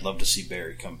 I'd love to see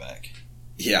Barry come back.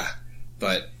 Yeah,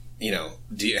 but,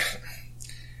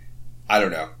 I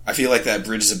don't know. I feel like that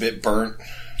bridge is a bit burnt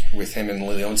with him and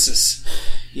Leonsis.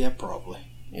 Yeah, probably.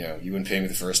 You wouldn't pay me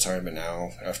the first time, but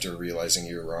now, after realizing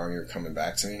you were wrong, you're coming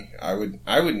back to me. I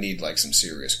would need, like, some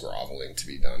serious groveling to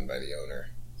be done by the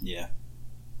owner. Yeah.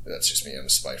 That's just me. I'm a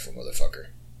spiteful motherfucker.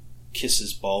 Kiss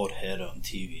his bald head on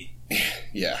TV.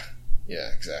 Yeah,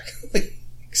 exactly.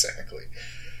 Exactly.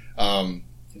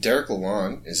 Derek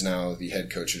Lalonde is now the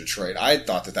head coach of Detroit. I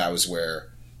thought that was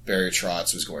where Barry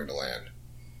Trotz was going to land.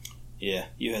 Yeah,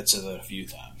 you had said that a few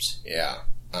times. Yeah.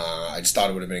 I just thought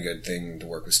it would have been a good thing to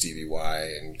work with Stevie Y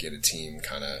and get a team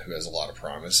kind of who has a lot of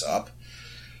promise up.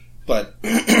 But,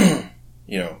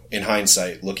 in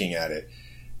hindsight, looking at it,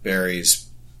 Barry's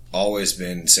always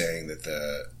been saying that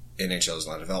the NHL is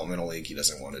not a developmental league. He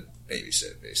doesn't want to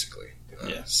babysit, basically.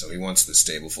 So he wants the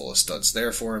stable full of studs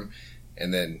there for him,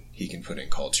 and then he can put in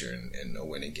culture and a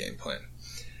winning game plan.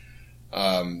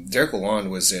 Derek Lalonde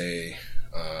was a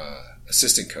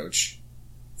assistant coach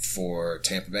for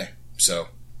Tampa Bay, so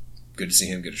good to see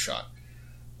him get a shot.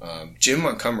 Jim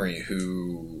Montgomery,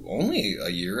 who only a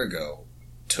year ago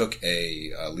took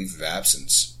a leave of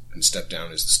absence and stepped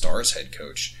down as the Stars head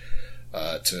coach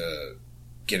to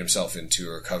get himself into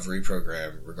a recovery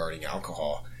program regarding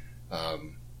alcohol.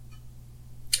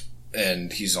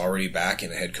 And he's already back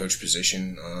in a head coach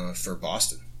position for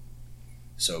Boston.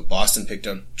 So Boston picked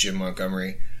up Jim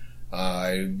Montgomery.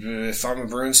 If I'm a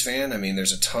Bruins fan, I mean,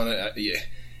 there's a ton of...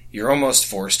 you're almost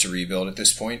forced to rebuild at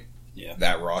this point,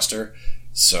 that roster.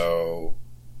 So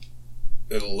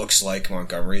it looks like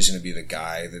Montgomery's going to be the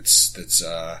guy that's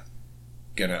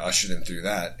going to usher them through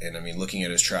that. And, I mean, looking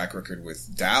at his track record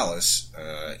with Dallas,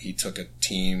 he took a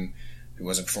team who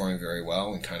wasn't performing very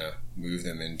well and kind of moved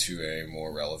them into a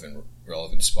more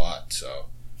relevant spot. So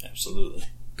absolutely.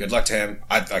 Good luck to him.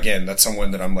 Again, that's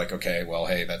someone that I'm like, okay, well,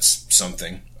 hey, that's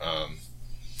something.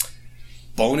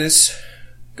 Bonus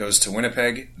goes to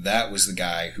Winnipeg. That was the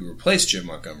guy who replaced Jim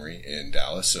Montgomery in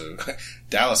Dallas. So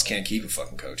Dallas can't keep a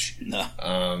fucking coach. No.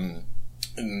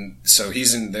 And so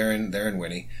they're in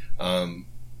Winnie.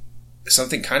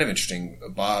 Something kind of interesting.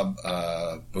 Bob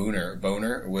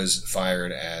Boner was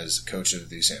fired as coach of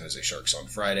the San Jose Sharks on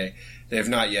Friday. They have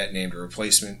not yet named a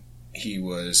replacement. He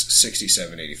was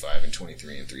 67-85 and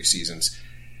 23 in 3 seasons.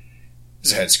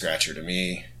 It's a head scratcher to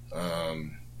me.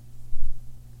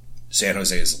 San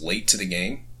Jose is late to the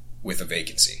game with a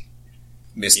vacancy.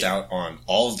 Missed out on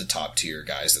all of the top tier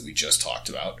guys that we just talked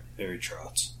about. Very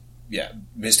Trotz. Yeah,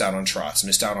 missed out on Trotz.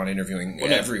 Missed out on interviewing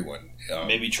everyone.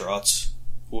 Maybe Trotz.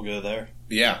 We'll go there.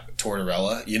 Yeah,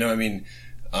 Tortorella. You know, I mean,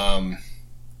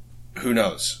 who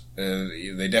knows?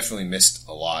 They definitely missed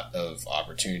a lot of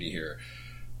opportunity here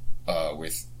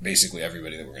with basically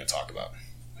everybody that we're going to talk about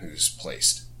who's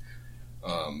placed.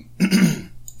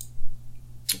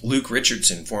 Luke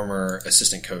Richardson, former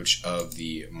assistant coach of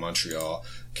the Montreal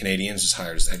Canadiens, was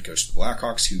hired as the head coach of the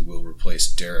Blackhawks, who will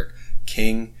replace Derek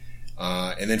King.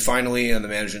 And then finally, on the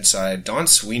management side, Don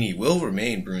Sweeney will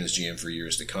remain Bruins GM for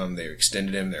years to come. They've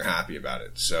extended him. They're happy about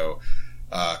it. So,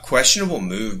 questionable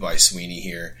move by Sweeney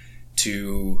here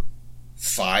to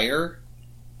fire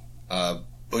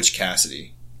Butch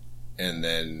Cassidy, and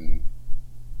then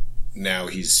now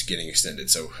he's getting extended.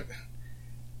 So,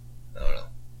 I don't know.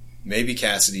 Maybe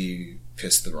Cassidy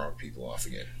pissed the wrong people off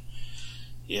again.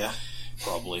 Yeah,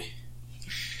 probably.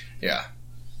 Yeah.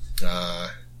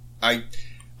 I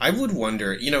would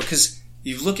wonder, because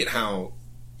you look at how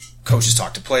coaches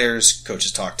talk to players,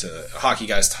 coaches talk to hockey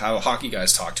guys, how hockey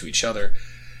guys talk to each other.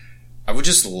 I would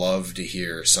just love to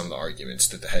hear some of the arguments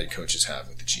that the head coaches have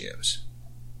with the GMs.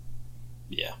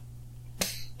 Yeah.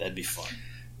 That'd be fun.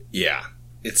 Yeah.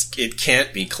 It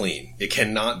can't be clean. It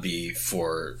cannot be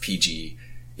for PG.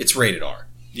 It's rated R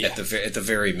at the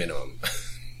very minimum.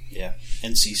 Yeah.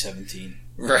 NC-17.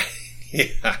 Right.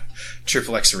 Yeah.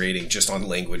 Triple X rating just on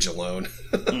language alone.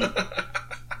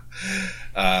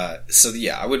 So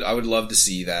yeah, I would love to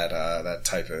see that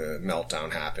type of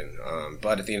meltdown happen.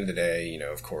 But at the end of the day,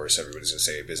 of course, everybody's going to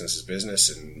say business is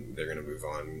business, and they're going to move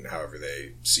on however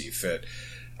they see fit.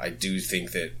 I do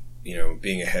think that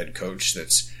being a head coach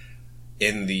that's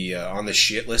in the on the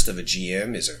shit list of a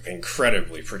GM is an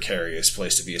incredibly precarious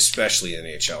place to be, especially in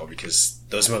the NHL, because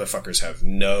those motherfuckers have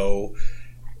no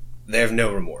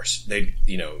remorse.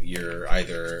 You're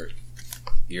either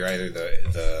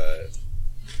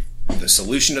the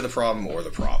solution to the problem or the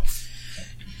problem.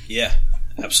 Yeah,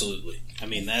 absolutely. I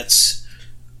mean, that's...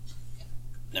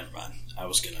 Never mind. I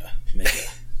was going to make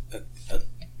a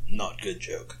not good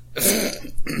joke.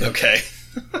 Okay.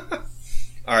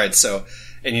 All right, so...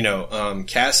 And,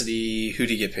 Cassidy, who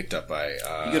did he get picked up by?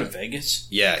 You go to Vegas?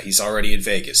 Yeah, he's already in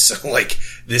Vegas. So,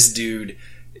 this dude,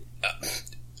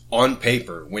 on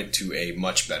paper, went to a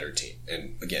much better team.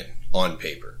 And, again, on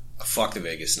paper. Fuck the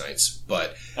Vegas Knights,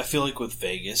 but... I feel like with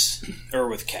Vegas, or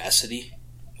with Cassidy,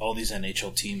 all these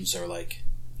NHL teams are like,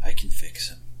 I can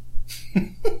fix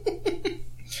him.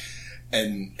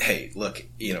 And, hey, look,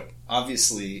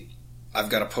 obviously, I've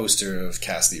got a poster of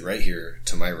Cassidy right here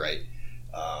to my right.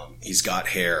 He's got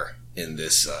hair in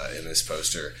this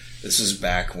poster. This was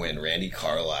back when Randy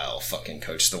Carlyle fucking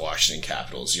coached the Washington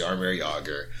Capitals, Jaromir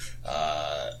Jagr.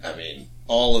 I mean,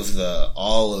 all of the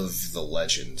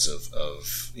legends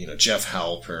of Jeff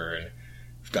Halpern.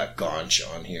 We've got Gaunch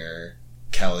on here,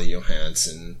 Kalle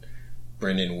Johansson,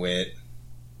 Brendan Witt.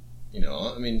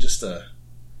 I mean,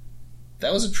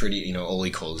 that was a pretty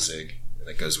Ole Kolzig.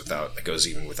 That goes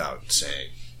even without saying.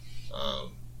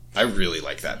 I really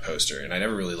like that poster, and I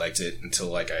never really liked it until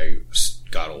like I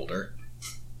got older.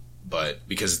 But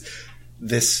because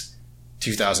this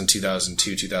 2000,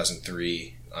 2002,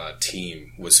 2003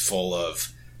 team was full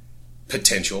of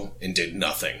potential and did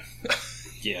nothing.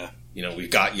 Yeah. You know, we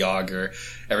got Yager.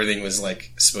 Everything was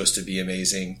like supposed to be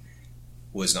amazing.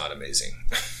 Was not amazing.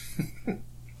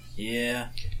 Yeah.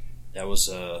 That was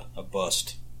a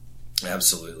bust.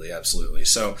 Absolutely, absolutely.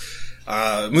 So,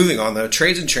 moving on though,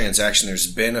 trades and transactions.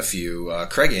 There's been a few.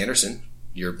 Craig Anderson,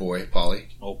 your boy, Paulie.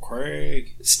 Oh,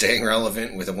 Craig. Staying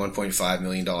relevant with a $1.5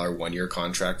 million 1-year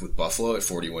contract with Buffalo at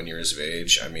 41 years of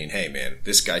age. I mean, hey man,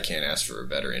 this guy can't ask for a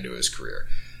better end to his career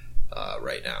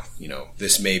right now. You know,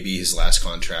 this may be his last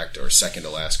contract or second to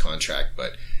last contract,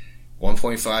 but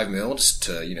 1.5 mils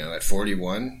to, you know, at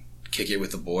 41, kick it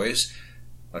with the boys.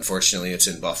 Unfortunately, it's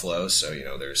in Buffalo, so, you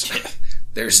know, there's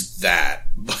that.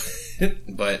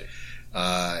 But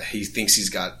he thinks he's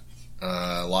got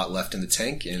a lot left in the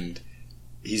tank, and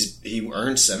he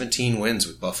earned 17 wins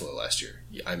with Buffalo last year.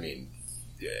 I mean,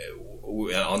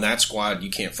 on that squad, you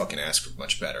can't fucking ask for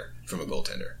much better from a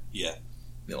goaltender. Yeah.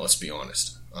 You know, let's be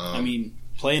honest. I mean,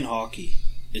 playing hockey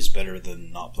is better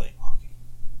than not playing hockey.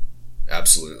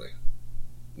 Absolutely.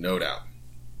 No doubt.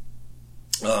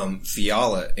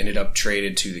 Fiala ended up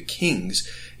traded to the Kings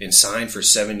and signed for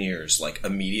 7 years, like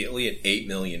immediately at $8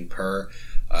 million per.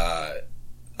 A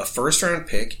first-round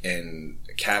pick and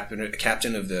captain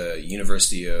of the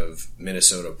University of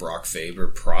Minnesota, Brock Faber,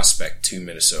 prospect to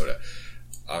Minnesota.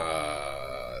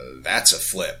 That's a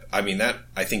flip. I mean,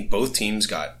 I think both teams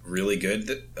got really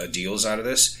good deals out of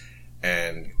this,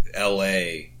 and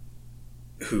LA,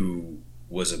 who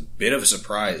was a bit of a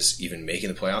surprise even making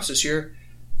the playoffs this year,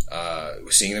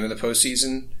 seeing them in the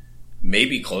postseason, may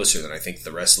be closer than I think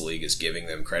the rest of the league is giving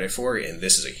them credit for, and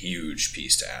this is a huge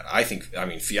piece to add. I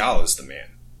mean, Fiala's the man.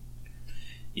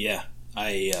 Yeah,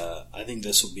 I think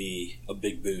this will be a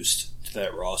big boost to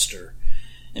that roster,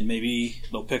 and maybe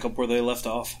they'll pick up where they left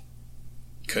off.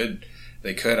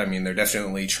 They could. I mean, they're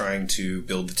definitely trying to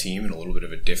build the team in a little bit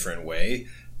of a different way.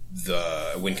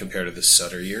 When compared to the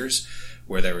Sutter years,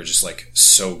 where they were just like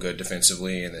so good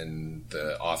defensively, and then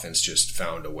the offense just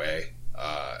found a way.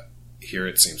 Here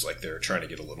it seems like they're trying to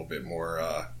get a little bit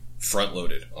more front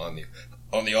loaded on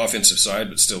the offensive side,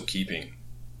 but still keeping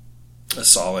a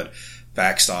solid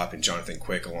backstop and Jonathan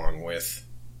Quick along with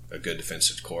a good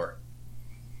defensive core.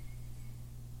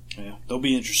 Yeah, they'll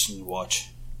be interesting to watch.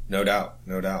 No doubt.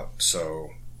 So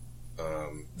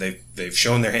they've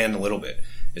shown their hand a little bit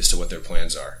as to what their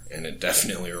plans are, and it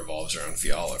definitely revolves around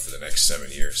Fiala for the next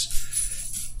 7 years.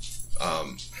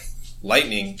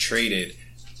 Lightning traded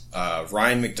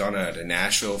Ryan McDonough to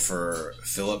Nashville for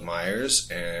Philip Myers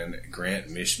and Grant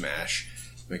Mishmash.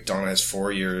 McDonough has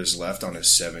 4 years left on his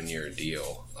 7-year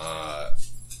deal.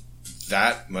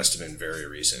 That must have been very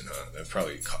recent, huh? That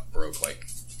probably broke like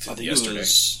yesterday.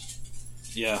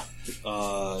 It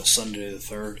was, Sunday the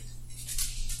 3rd.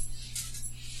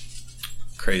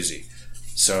 Crazy.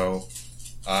 So,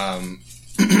 I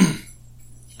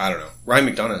don't know. Ryan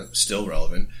McDonough still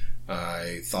relevant.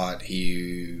 I thought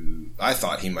he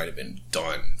might have been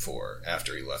done for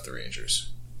after he left the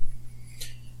Rangers.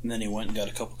 And then he went and got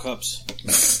a couple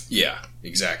cups. Yeah,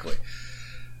 exactly.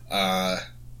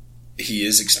 He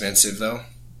is expensive though,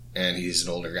 and he's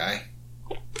an older guy.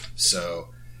 So,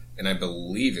 and I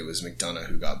believe it was McDonough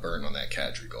who got burned on that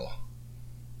Kadri goal.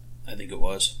 I think it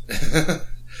was.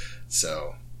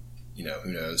 So, you know,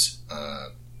 who knows?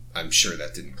 I'm sure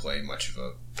that didn't play much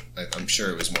of I'm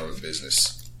sure it was more of a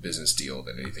business deal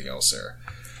than anything else there.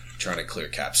 Trying to clear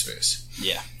cap space.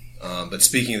 Yeah. But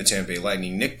speaking of the Tampa Bay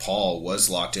Lightning, Nick Paul was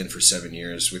locked in for 7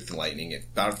 years with the Lightning at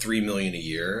about $3 million a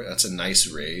year. That's a nice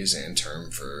raise and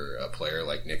term for a player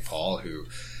like Nick Paul, who,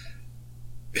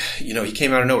 you know, he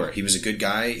came out of nowhere. He was a good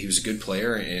guy. He was a good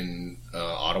player in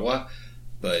Ottawa,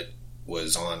 but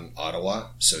was on Ottawa,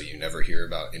 so you never hear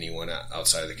about anyone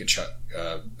outside of the Kachuk,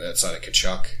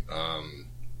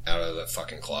 out of the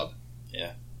fucking club.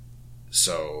 Yeah.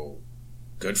 So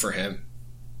good for him.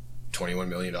 $21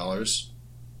 million.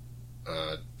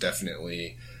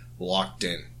 Definitely locked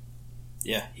in.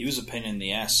 Yeah, he was a pain in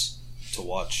the ass to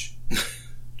watch, to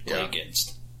play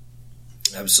against.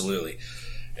 Absolutely.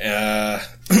 Brock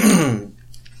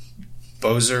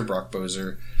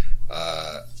Boser,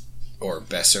 or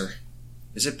Besser.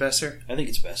 Is it Besser? I think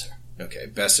it's Besser. Okay,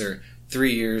 Besser,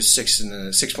 3 years,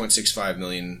 $6.65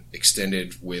 million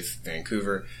extended with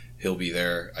Vancouver. He'll be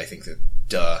there. I think that,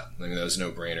 I mean, that was a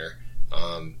no-brainer.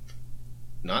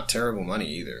 Not terrible money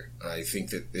either. I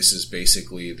think that this is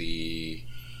basically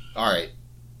all right,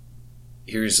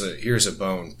 here's a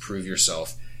bone, prove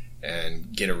yourself,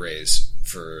 and get a raise.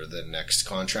 for the next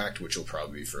contract, which will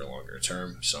probably be for a longer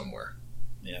term somewhere.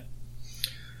 Yeah.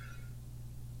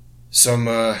 Some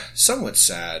somewhat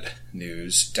sad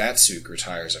news. Datsuk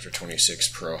retires after 26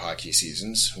 pro hockey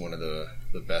seasons. One of the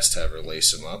best to ever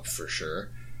lace him up, for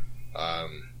sure.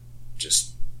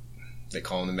 Just, they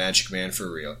call him the Magic Man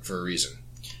for a reason.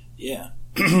 Yeah.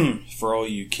 For all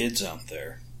you kids out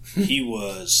there, he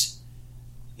was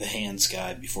the hands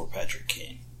guy before Patrick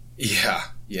Kane. Yeah.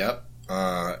 Yep.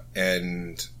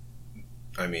 And,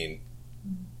 I mean,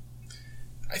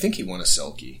 I think he won a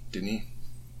Selkie, didn't he?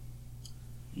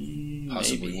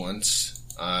 Possibly Maybe. once.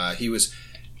 He was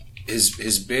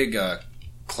his big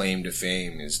claim to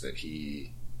fame is that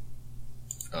he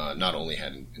not only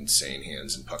had insane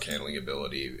hands and puck handling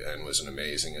ability and was an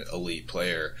amazing elite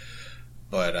player,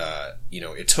 but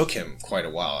it took him quite a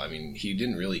while. I mean, he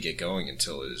didn't really get going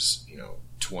until his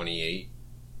 28,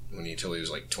 until he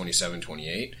was like 27,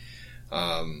 28.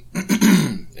 And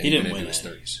he didn't win his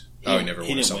it. 30s. He never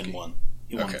won a didn't Selkie. win one.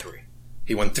 He won Okay. 3.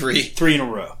 He won 3. 3 in a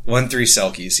row. Won 3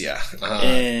 Selkies, yeah.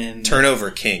 And turnover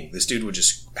king. This dude would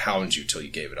just hound you till you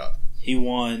gave it up. he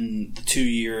won the 2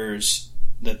 years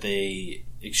that they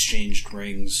exchanged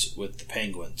rings with the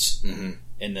Penguins, Mm-hmm.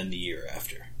 and then the year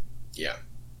after. Yeah.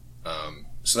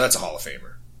 So that's a Hall of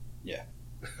Famer. Yeah.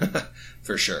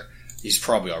 For sure. He's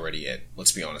probably already in,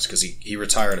 let's be honest, because he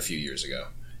retired a few years ago.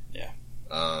 Yeah.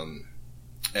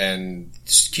 And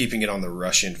just keeping it on the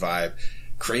Russian vibe,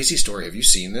 crazy story. Have you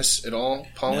seen this at all,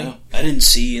 Paulie? No, I didn't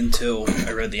see until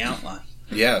I read the outline.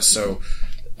 Yeah, so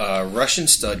Russian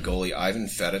stud goalie Ivan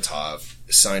Fedotov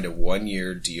signed a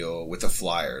 1-year deal with the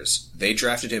Flyers. They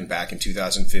drafted him back in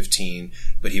 2015,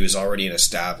 but he was already an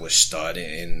established stud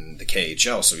in the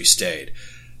KHL, so he stayed,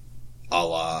 a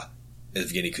la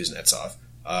Evgeny Kuznetsov.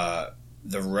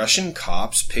 The Russian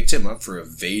cops picked him up for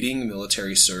evading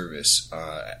military service.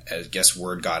 I guess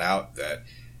word got out that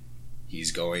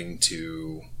he's going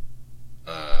to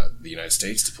the United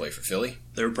States to play for Philly.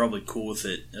 They were probably cool with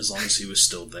it as long as he was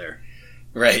still there.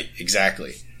 Right,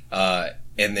 exactly.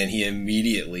 And then he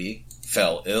immediately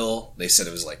fell ill. They said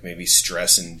it was like maybe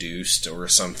stress-induced or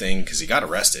something because he got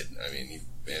arrested. I mean,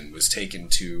 and was taken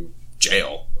to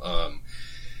jail.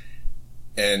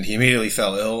 And he immediately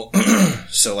fell ill.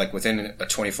 So, like, within a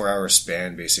 24-hour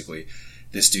span, basically,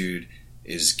 this dude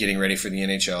is getting ready for the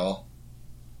NHL,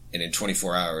 and in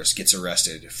 24 hours gets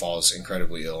arrested, falls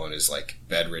incredibly ill, and is, like,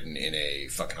 bedridden in a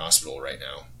fucking hospital right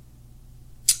now.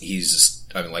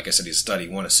 Like I said, he's a stud. He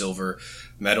won a silver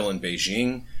medal in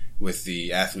Beijing with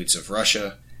the athletes of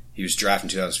Russia. He was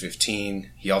drafted in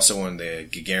 2015. He also won the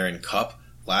Gagarin Cup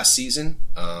last season.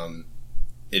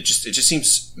 It just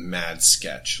seems mad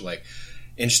sketch. Like,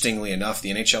 interestingly enough,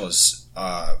 the NHL has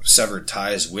severed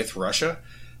ties with Russia,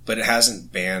 but it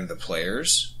hasn't banned the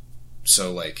players.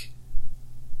 So, like,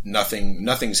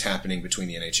 nothing's happening between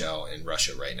the NHL and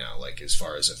Russia right now, like, as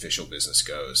far as official business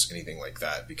goes, anything like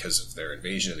that, because of their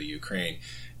invasion of the Ukraine.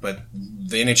 But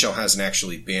the NHL hasn't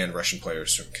actually banned Russian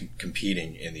players from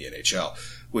competing in the NHL,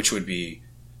 which would be,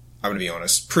 I'm going to be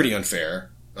honest, pretty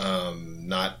unfair.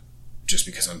 Not just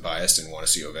because I'm biased and want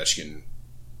to see Ovechkin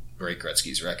break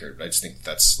Gretzky's record, but I just think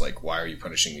that's like, why are you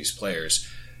punishing these players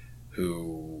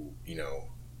who,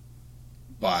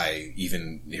 by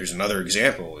even, here's another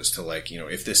example as to, like,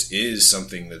 if this is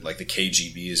something that, like, the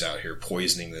KGB is out here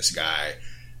poisoning this guy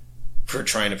for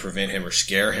trying to prevent him or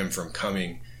scare him from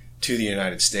coming to the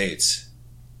United States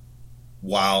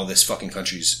while this fucking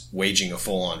country's waging a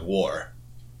full-on war,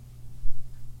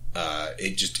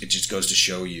 it just goes to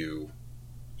show you,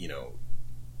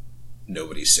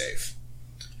 nobody's safe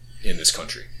in this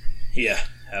country. Yeah,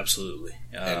 absolutely.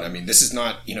 And I mean, this is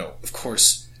not, of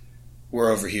course, we're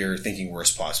over here thinking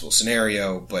worst possible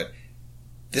scenario, but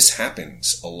this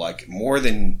happens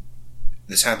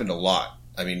this happened a lot.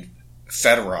 I mean,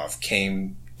 Fedorov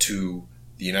came to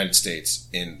the United States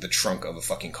in the trunk of a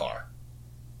fucking car.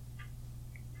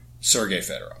 Sergei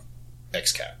Fedorov,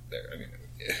 ex-Cat there. I mean,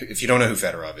 if you don't know who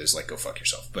Fedorov is, like, go fuck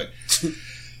yourself. But,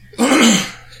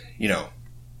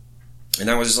 and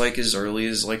that was like as early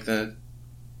as like the,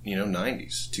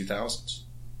 90s, 2000s.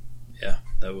 Yeah,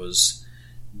 that was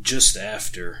just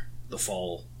after the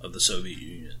fall of the Soviet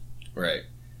Union. Right.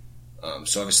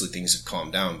 So obviously things have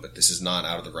calmed down, but this is not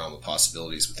out of the realm of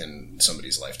possibilities within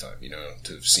somebody's lifetime,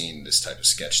 to have seen this type of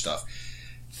sketch stuff.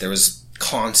 There was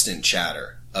constant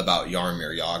chatter about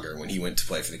Jaromir Jagr when he went to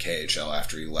play for the KHL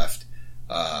after he left,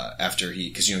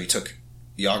 because he took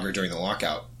Jagr during the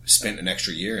lockout, spent an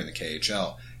extra year in the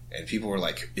KHL, and people were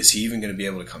like, is he even going to be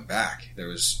able to come back? There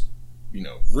was,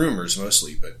 rumors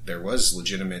mostly, but there was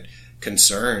legitimate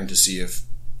concern to see if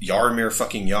Jaromir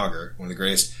fucking Jagr, one of the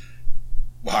greatest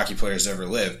hockey players to ever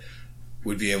live,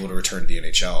 would be able to return to the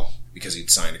NHL because he'd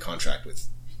signed a contract with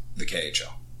the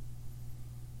KHL.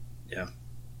 Yeah.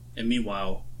 And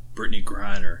meanwhile, Brittany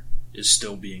Griner is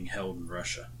still being held in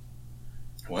Russia.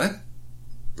 What?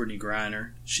 Brittany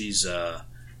Griner, she's a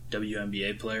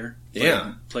WNBA player.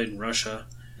 Played in Russia.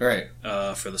 Right.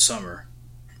 For the summer.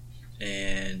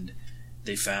 And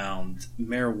they found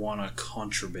marijuana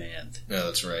contraband. Yeah,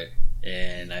 that's right.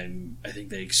 And I think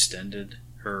they extended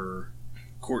her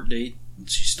court date, and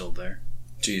she's still there.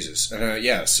 Jesus.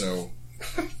 Yeah, so,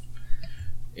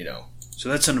 you know. So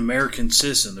that's an American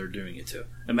citizen they're doing it to.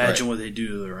 Imagine what they do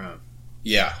to their own.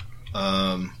 Yeah.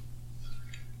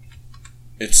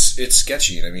 It's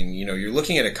sketchy. I mean, you know, you're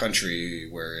looking at a country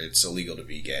where it's illegal to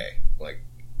be gay. Like,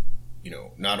 you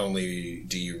know, not only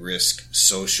do you risk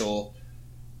social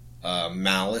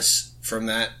malice from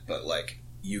that, but, like,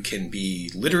 you can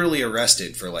be literally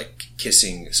arrested for, like,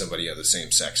 kissing somebody of the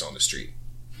same sex on the street.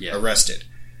 Yeah. Arrested.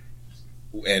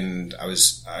 And I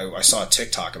saw a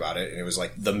TikTok about it, and it was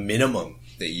like the minimum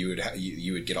that you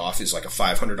would get off is like a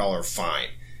 $500 fine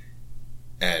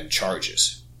and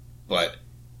charges, but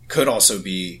could also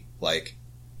be like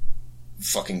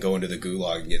fucking going to the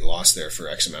gulag and getting lost there for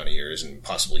X amount of years and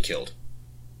possibly killed.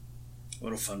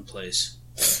 What a fun place.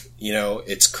 You know,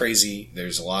 it's crazy.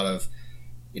 There's a lot of,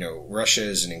 you know, Russia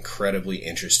is an incredibly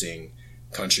interesting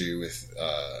country with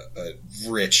a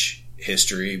rich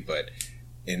history, but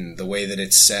in the way that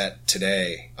it's set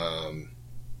today,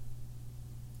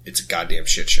 it's a goddamn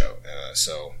shit show.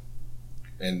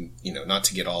 And, you know, not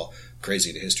to get all crazy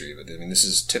into history, but I mean, this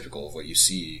is typical of what you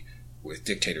see with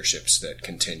dictatorships that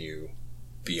continue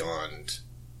beyond,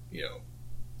 you know,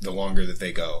 the longer that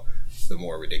they go, the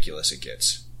more ridiculous it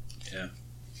gets. Yeah.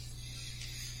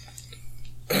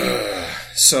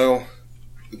 So,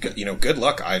 you know, good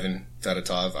luck, Ivan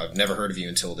Fedotov. I've never heard of you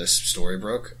until this story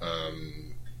broke.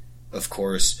 Of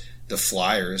course, the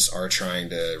Flyers are trying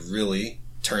to really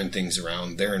turn things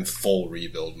around. They're in full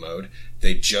rebuild mode.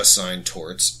 They just signed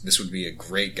Torts. This would be a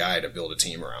great guy to build a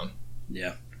team around.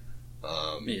 Yeah.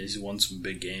 He's won some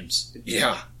big games.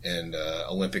 Yeah, and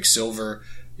Olympic silver.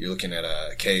 You're looking at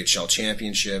a KHL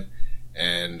championship,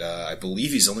 and I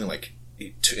believe he's only like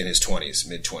in his 20s,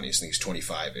 mid-20s. I think he's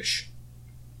 25-ish.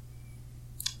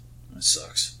 That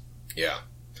sucks. Yeah.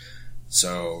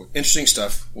 So, interesting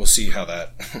stuff. We'll see how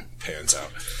that pans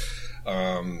out.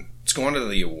 Let's go on to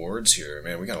the awards here.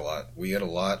 Man, we got a lot. We had a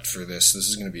lot for this. This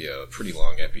is going to be a pretty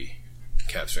long epi.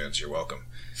 Cats fans, you're welcome.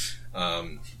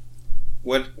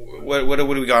 What do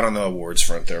we got on the awards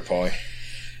front there, Paulie?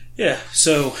 Yeah,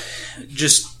 so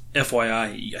just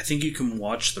FYI, I think you can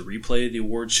watch the replay of the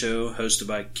awards show hosted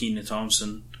by Kenan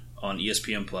Thompson on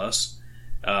ESPN+.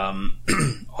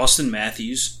 Austin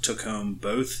Matthews took home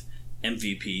both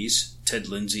MVPs. Ted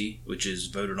Lindsay, which is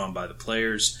voted on by the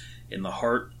players, and the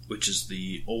Hart, which is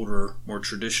the older, more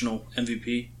traditional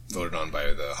MVP. Voted on by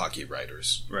the hockey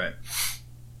writers. Right.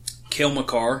 Cale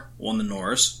Makar won the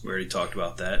Norris. We already talked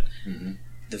about that. Mm-hmm.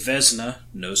 The Vezina,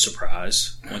 no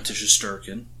surprise, went to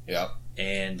Shesterkin. Yeah.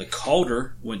 And the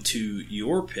Calder went to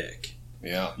your pick.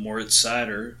 Yeah. Moritz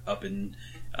Seider up in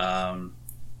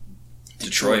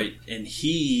Detroit. And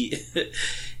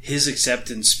his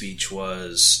acceptance speech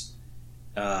was...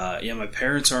 my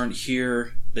parents aren't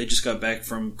here. They just got back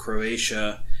from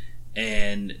Croatia,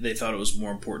 and they thought it was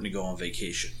more important to go on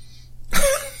vacation.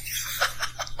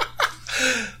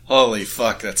 Holy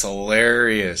fuck, that's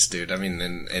hilarious, dude. I mean,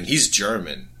 and he's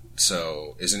German,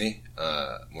 so isn't he?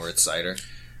 Moritz Seider.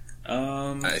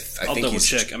 I'll think double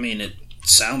check. I mean, it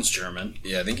sounds German.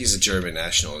 Yeah, I think he's a German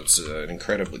national. It's an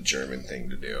incredibly German thing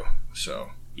to do.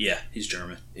 So. Yeah, he's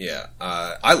German. Yeah,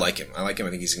 I like him. I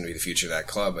think he's going to be the future of that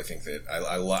club. I think that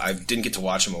I didn't get to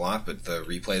watch him a lot, but the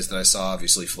replays that I saw,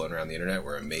 obviously floating around the internet,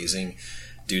 were amazing.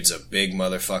 Dude's a big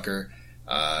motherfucker,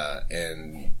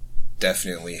 and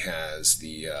definitely has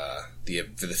the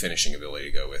finishing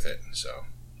ability to go with it. So,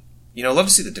 you know, love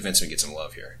to see the defenseman get some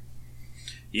love here.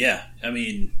 Yeah, I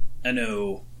mean, I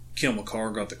know Cale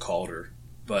Makar got the Calder,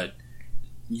 but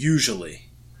usually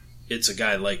it's a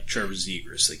guy like Trevor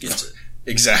Zegras that gets it.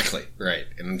 Exactly, right.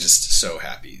 And I'm just so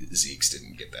happy that Zeeks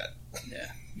didn't get that.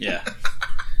 Yeah.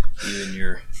 You and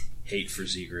your hate for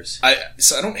Zegras.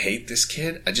 So I don't hate this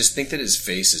kid. I just think that his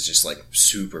face is just, like,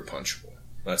 super punchable.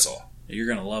 That's all. You're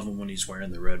going to love him when he's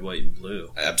wearing the red, white, and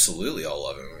blue. Absolutely, I'll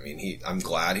love him. I mean, I'm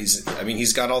glad he's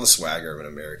got all the swagger of an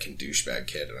American douchebag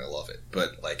kid, and I love it.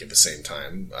 But, like, at the same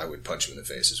time, I would punch him in the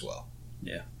face as well.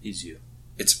 Yeah, he's you.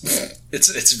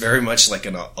 It's very much like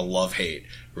a love-hate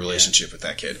relationship with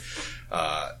that kid.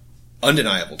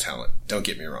 Undeniable talent, don't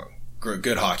get me wrong.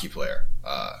 Good hockey player.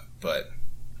 But,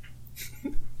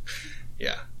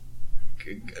 yeah.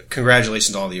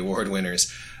 congratulations to all the award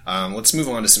winners. Let's move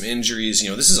on to some injuries.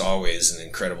 This is always an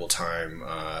incredible time,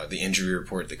 the injury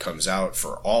report that comes out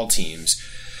for all teams.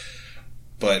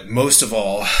 But most of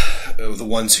all, the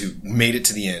ones who made it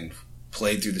to the end,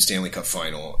 played through the Stanley Cup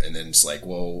final, and then it's like,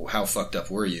 well, how fucked up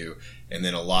were you? And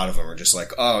then a lot of them are just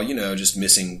like, oh, just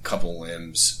missing a couple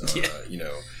limbs,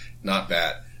 not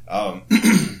bad.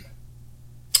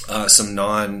 Some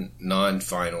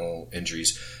non-final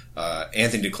injuries.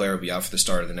 Anthony Duclair will be out for the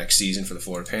start of the next season for the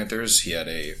Florida Panthers. He had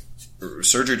a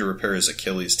surgery to repair his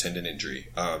Achilles tendon injury.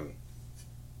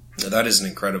 That is an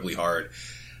incredibly hard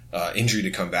injury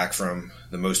to come back from.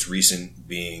 The most recent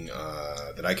being,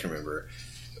 that I can remember,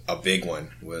 a big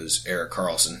one was Erik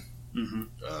Karlsson.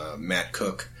 Mm-hmm. Matt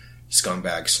Cook,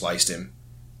 scumbag, sliced him.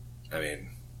 I mean,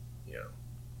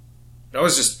 it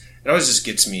always just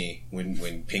gets me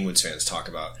when Penguins fans talk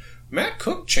about Matt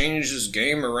Cook changed his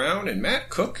game around, and Matt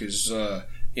Cook is,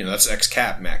 that's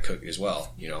ex-Cap Matt Cook as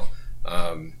well.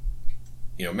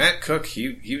 Matt Cook,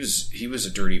 he was a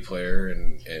dirty player,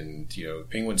 and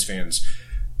Penguins fans,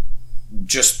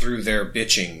 just through their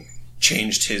bitching,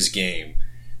 changed his game.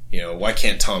 Why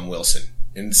can't Tom Wilson?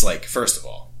 And it's like, first of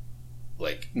all,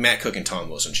 Matt Cook and Tom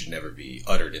Wilson should never be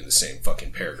uttered in the same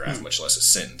fucking paragraph, much less a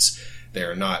sentence. They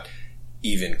are not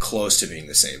even close to being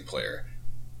the same player.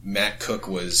 Matt Cook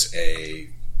was a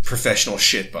professional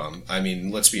shit bum. I mean,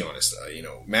 let's be honest.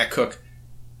 Matt Cook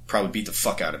probably beat the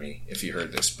fuck out of me if he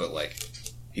heard this, but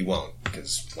he won't,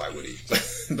 because why would he?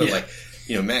 But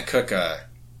Matt Cook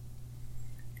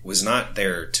was not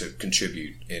there to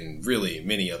contribute in really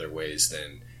many other ways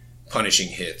than punishing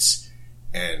hits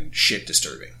and shit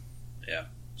disturbing. Yeah,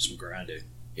 some grinding.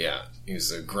 Yeah, he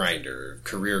was a grinder,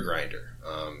 career grinder.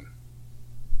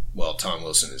 Tom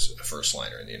Wilson is a first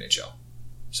liner in the NHL.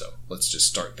 So let's just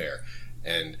start there.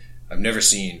 And I've never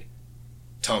seen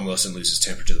Tom Wilson lose his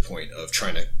temper to the point of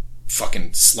trying to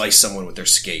fucking slice someone with their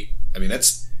skate. I mean,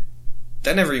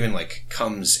 that never even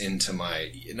comes into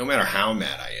my, no matter how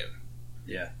mad I am.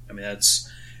 Yeah, I mean,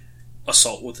 that's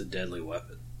assault with a deadly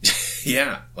weapon.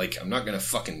 Yeah, I'm not gonna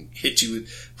fucking hit you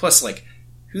with, plus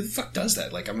who the fuck does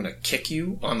that? I'm gonna kick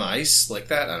you on the ice like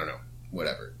that? I don't know.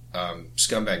 Whatever.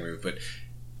 Scumbag move, but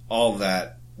all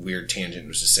that weird tangent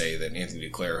was to say that Anthony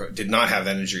Duclair did not have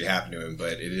that injury happen to him,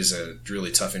 but it is a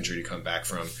really tough injury to come back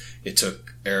from. It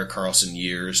took Erik Karlsson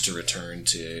years to return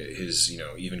to his,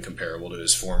 even comparable to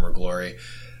his former glory.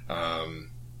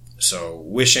 So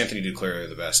wish Anthony Duclair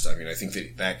the best. I mean, I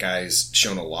think that guy's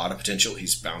shown a lot of potential.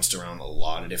 He's bounced around a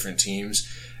lot of different teams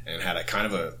and had a kind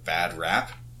of a bad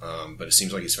rap, but it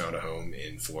seems like he's found a home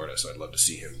in Florida, so I'd love to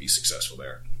see him be successful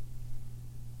there.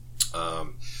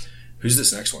 Who's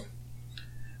this next one?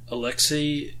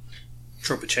 Alexei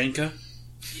Tropichenko.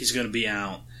 He's going to be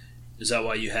out. Is that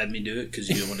why you had me do it? Because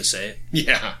you didn't want to say it?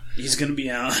 Yeah. He's going to be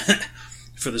out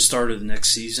for the start of the next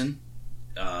season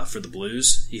for the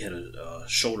Blues. He had a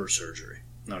shoulder surgery.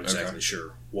 Not exactly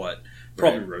sure what.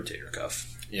 Probably rotator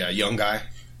cuff. Yeah, young guy.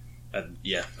 I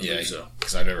believe so.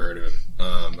 Because I've never heard of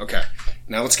him. Okay.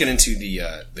 Now let's get into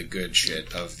the good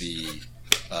shit of the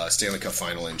Stanley Cup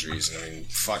final injuries. I mean,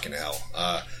 fucking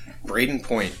hell. Braden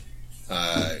Point,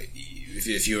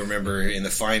 if you remember, in the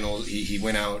final, he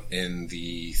went out in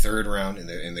the third round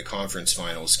in the conference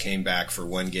finals, came back for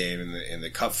one game in the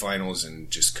cup finals, and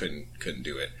just couldn't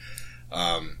do it.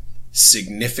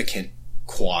 Significant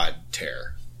quad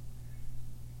tear.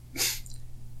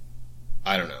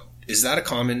 I don't know. Is that a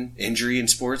common injury in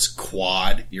sports?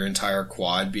 Quad, your entire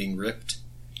quad being ripped?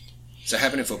 Does that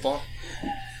happen in football?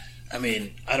 I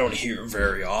mean, I don't hear it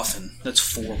very often. That's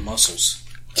 4 muscles.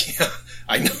 Yeah,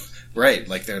 I know. Right,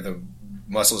 they're the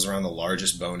muscles around the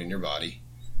largest bone in your body.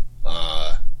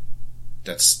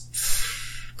 That's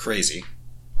crazy.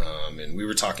 And we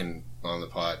were talking on the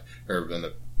pod,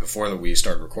 before we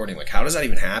started recording, how does that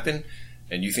even happen?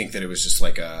 And you think that it was just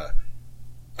a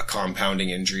compounding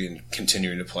injury and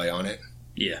continuing to play on it?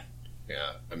 Yeah.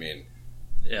 Yeah, I mean...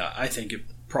 Yeah, I think it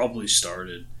probably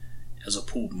started as a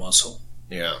pulled muscle.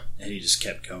 Yeah. And he just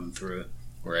kept going through it.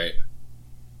 Right.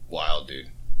 Wild, dude.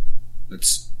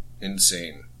 That's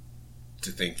insane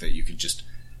to think that you could just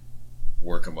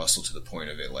work a muscle to the point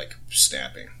of it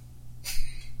snapping.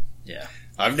 Yeah.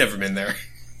 I've never been there.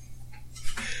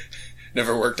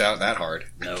 Never worked out that hard.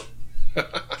 No.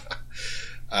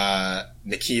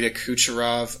 Nikita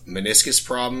Kucherov, meniscus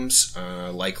problems,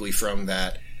 likely from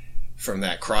that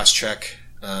cross-check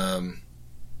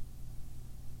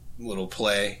little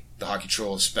play, the Hockey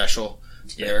Troll special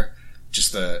there.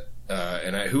 Just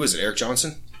who was it, Eric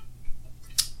Johnson?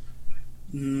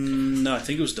 No, I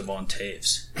think it was Devon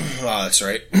Taves. Oh, that's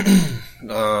right.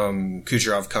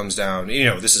 Kucherov comes down.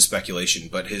 This is speculation,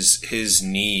 but his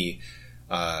knee,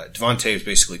 Devon Taves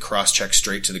basically cross-checked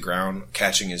straight to the ground,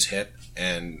 catching his hip,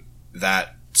 and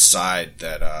that side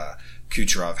that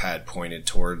Kucherov had pointed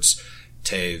towards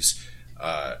Taves,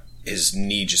 his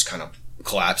knee just kind of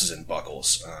collapses and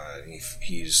buckles.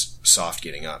 He's soft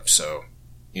getting up, so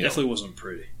definitely wasn't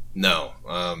pretty. No.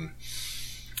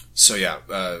 So yeah,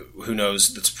 who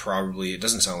knows? That's probably. It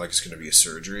doesn't sound like it's going to be a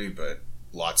surgery, but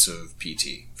lots of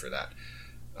PT for that.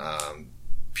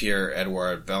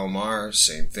 Pierre-Edouard Bellemare,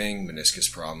 same thing,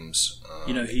 meniscus problems.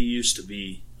 He used to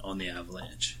be on the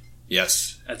Avalanche.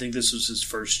 Yes, I think this was his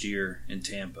first year in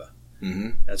Tampa. Mm-hmm.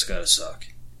 That's got to suck,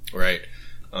 right?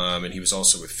 And he was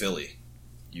also with Philly.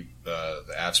 The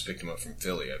Avs picked him up from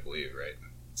Philly, I believe, right?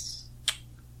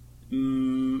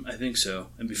 I think so.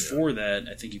 And before that,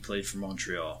 I think he played for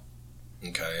Montreal.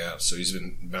 Okay, yeah. So he's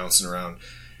been bouncing around.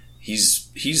 He's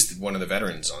one of the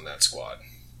veterans on that squad.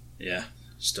 Yeah,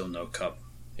 still no cup.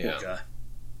 Yeah. Poor guy.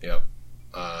 Yep.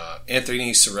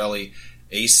 Anthony Cirelli,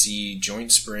 AC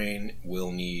joint sprain,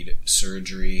 will need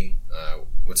surgery.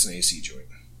 What's an AC joint?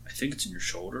 I think it's in your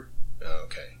shoulder.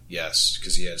 Okay. Yes,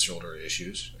 because he has shoulder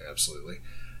issues. Absolutely.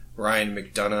 Ryan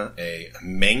McDonough, a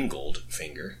mangled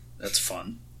finger. That's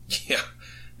fun. Yeah.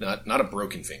 Not a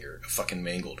broken finger, a fucking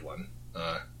mangled one.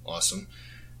 Awesome.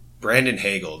 Brandon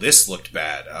Hagel, this looked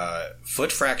bad.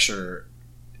 Foot fracture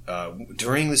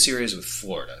during the series with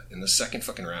Florida in the second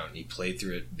fucking round. He played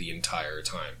through it the entire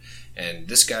time. And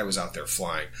this guy was out there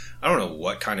flying. I don't know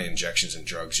what kind of injections and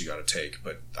drugs you got to take,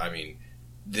 but I mean,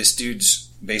 this dude's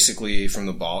basically from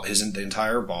the ball, the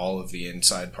entire ball of the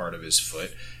inside part of his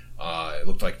foot, it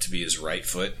looked like to be his right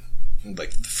foot,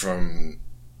 like from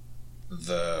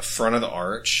the front of the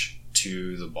arch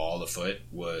to the ball of the foot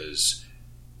was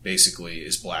basically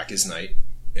as black as night,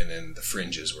 and then the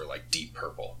fringes were like deep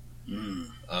purple.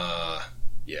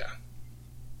 Yeah.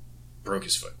 Broke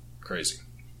his foot. Crazy.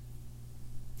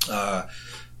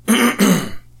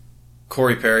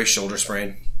 Corey Perry, shoulder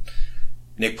sprain.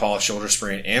 Nick Paul, shoulder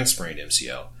sprain and sprained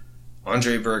MCL.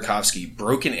 Andre Burakovsky,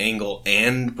 broken ankle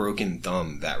and broken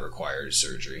thumb that requires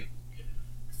surgery.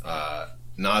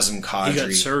 Nazem Kadri. He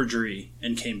got surgery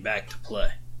and came back to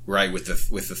play. Right, with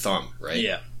the thumb, right?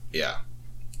 Yeah. Yeah.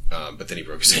 But then he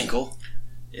broke his ankle.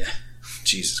 Yeah.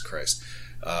 Jesus Christ.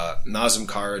 Nazem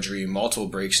Kadri, multiple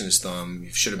breaks in his thumb.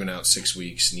 He should have been out 6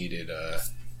 weeks. Needed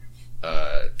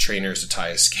trainers to tie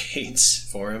his skates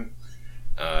for him.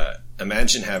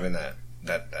 Imagine having that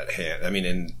hand. I mean,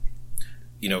 and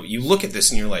you look at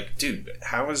this and you're like, dude,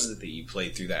 how is it that you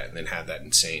played through that and then had that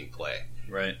insane play?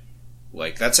 Right.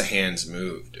 Like, that's a hands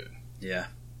move, dude. Yeah.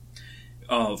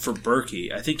 For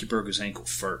Berkey, I think he broke his ankle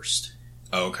first.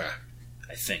 Oh, okay.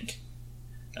 I think.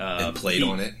 And played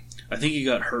on it? I think he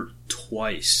got hurt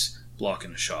twice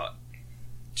blocking a shot.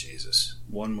 Jesus.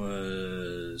 One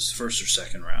was first or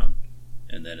second round,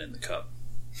 and then in the cup.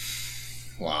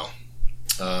 Wow.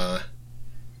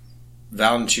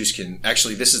 Valentin Chuskin.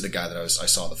 Actually, this is the guy that I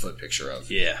saw the foot picture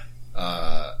of. Yeah.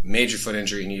 Major foot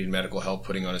injury, needed medical help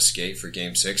putting on a skate for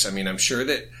Game 6. I mean, I'm sure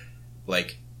that,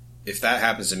 like, if that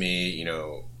happens to me,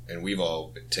 and we've all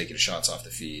been taking shots off the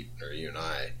feet, or you and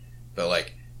I, but,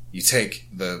 like, you take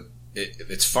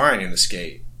it's fine in the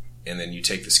skate, and then you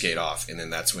take the skate off, and then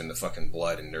that's when the fucking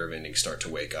blood and nerve endings start to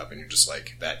wake up, and you're just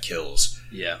like, that kills.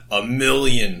 Yeah.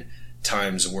 1,000,000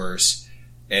 times worse.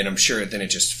 And I'm sure then it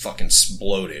just fucking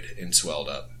bloated and swelled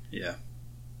up. Yeah.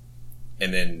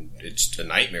 And then it's a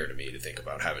nightmare to me to think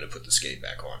about having to put the skate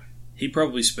back on. He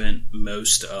probably spent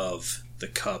most of the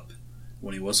cup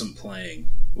when he wasn't playing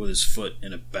with his foot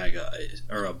in a bag of ice,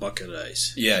 or a bucket of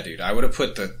ice. Yeah, dude. I would have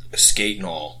put the skate and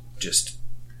all just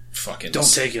fucking...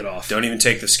 Don't take it off. Don't even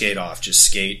take the skate off. Just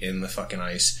skate in the fucking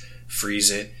ice, freeze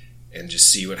it, and just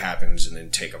see what happens, and then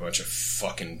take a bunch of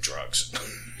fucking drugs.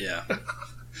 Yeah.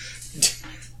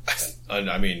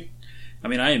 I mean,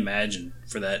 I imagine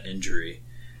for that injury,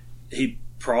 he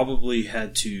probably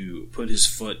had to put his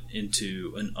foot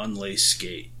into an unlaced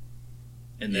skate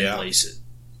and then lace it.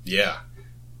 Yeah.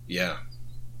 Yeah.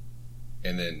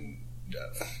 And then,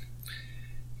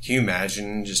 can you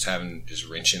imagine just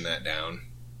wrenching that down?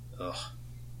 Ugh.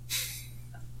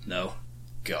 No.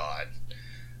 God.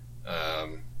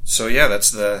 So yeah,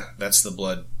 that's the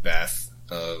bloodbath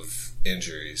of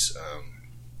injuries.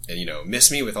 And,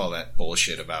 miss me with all that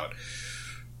bullshit about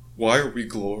why are we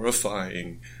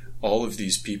glorifying all of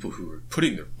these people who are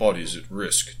putting their bodies at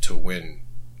risk to win?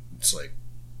 It's like,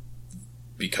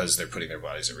 because they're putting their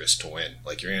bodies at risk to win.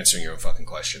 Like, you're answering your own fucking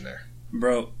question there.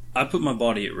 Bro, I put my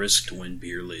body at risk to win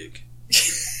beer league.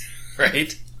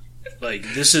 Right?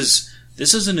 Like, this is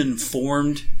This is an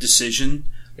informed decision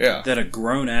Yeah. that a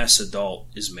grown-ass adult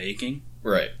is making.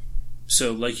 Right.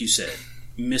 So, like you said,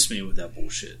 miss me with that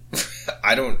bullshit.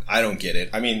 I don't get it.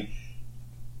 I mean,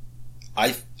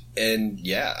 this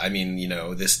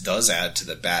does add to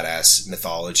the badass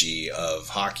mythology of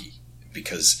hockey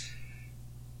because,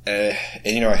 I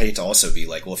hate to also be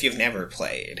like, well, if you've never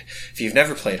played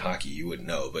hockey, you wouldn't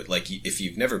know. But like, if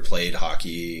you've never played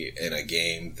hockey in a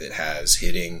game that has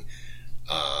hitting,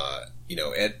 and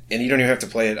you don't even have to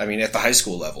play it. I mean, at the high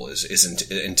school level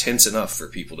is intense enough for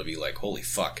people to be like, holy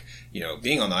fuck.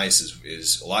 Being on the ice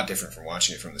is a lot different from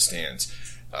watching it from the stands.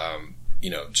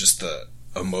 Just the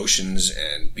emotions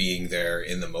and being there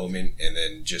in the moment and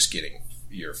then just getting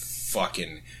your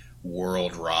fucking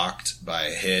world rocked by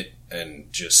a hit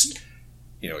and just,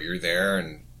 you're there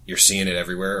and you're seeing it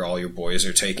everywhere. All your boys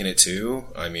are taking it too.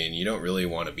 I mean, you don't really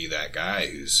want to be that guy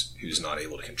who's not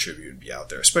able to contribute and be out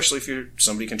there, especially if you're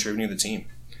somebody contributing to the team.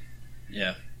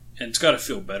 Yeah. And it's got to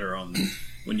feel better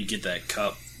when you get that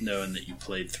cup knowing that you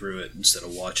played through it instead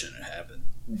of watching it happen.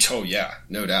 Oh, yeah.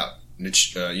 No doubt. I'm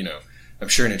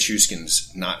sure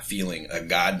Nichushkin's not feeling a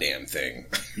goddamn thing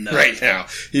right now.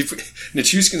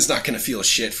 Nichushkin's not going to feel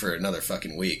shit for another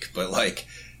fucking week. But, I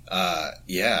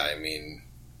mean,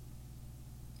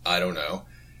 I don't know.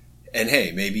 And,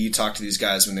 hey, maybe you talk to these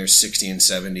guys when they're 60 and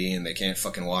 70 and they can't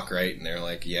fucking walk right, and they're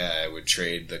like, yeah, I would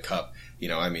trade the cup.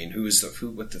 I mean,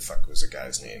 what the fuck was the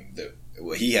guy's name?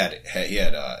 He had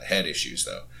head issues,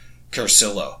 though.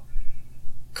 Carcillo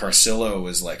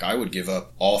was like, I would give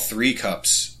up all 3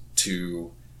 cups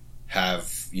to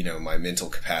have, my mental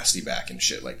capacity back and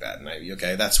shit like that. And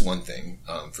that's one thing,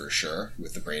 for sure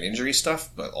with the brain injury stuff,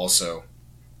 but also,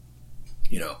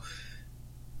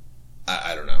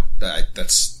 I don't know.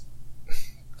 That's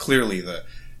clearly the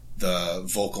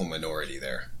vocal minority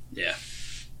there. Yeah.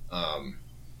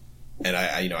 And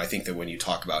I think that when you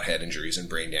talk about head injuries and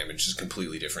brain damage, it's a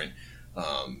completely different,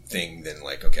 thing than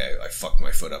like, okay, I fucked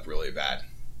my foot up really bad.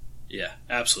 Yeah,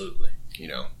 absolutely.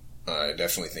 I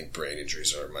definitely think brain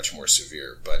injuries are much more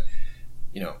severe, but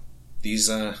these,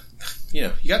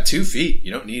 you got 2 feet.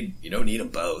 You don't need them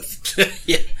both.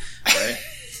 Yeah. Right.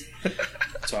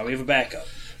 That's why we have a backup.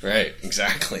 Right.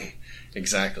 Exactly.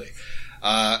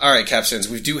 All right, Capstans.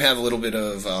 We do have a little bit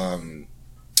of,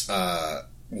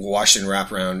 Washington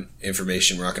wraparound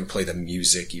information. We're not going to play the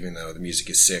music, even though the music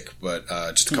is sick, but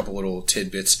just a couple little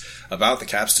tidbits about the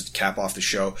Caps to cap off the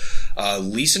show.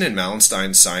 Leeson and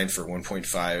Mallenstein signed for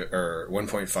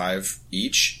 1.5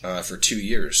 each for 2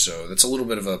 years, so that's a little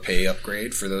bit of a pay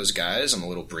upgrade for those guys on a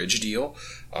little bridge deal.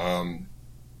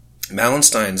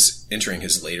 Mallenstein's entering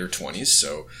his later 20s,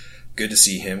 so good to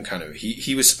see him kind of.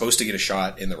 He was supposed to get a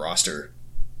shot in the roster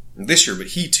this year, but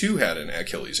he too had an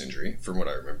Achilles injury, from what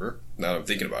I remember, now that I'm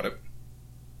thinking about it.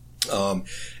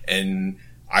 And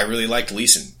I really liked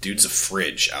Leeson. Dude's a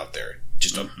fridge out there.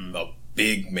 Just a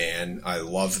big man. I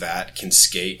love that. Can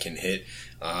skate, can hit,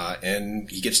 and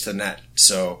he gets to the net.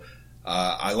 So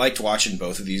I liked watching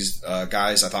both of these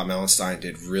guys. I thought Mallenstein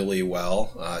did really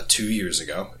well 2 years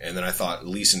ago, and then I thought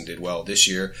Leeson did well this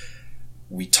year.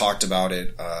 We talked about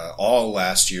it all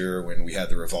last year when we had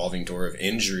the revolving door of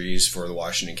injuries for the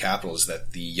Washington Capitals,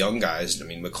 that the young guys,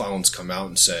 McClellan's come out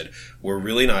and said, we're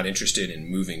really not interested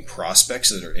in moving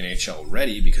prospects that are NHL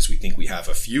ready because we think we have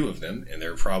a few of them and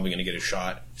they're probably going to get a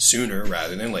shot sooner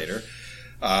rather than later.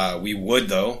 We would,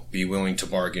 though, be willing to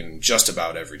bargain just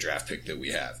about every draft pick that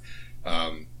we have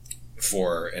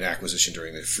for an acquisition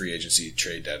during the free agency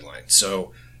trade deadline.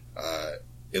 So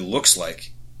it looks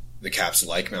like the Caps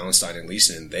like Mallenstein and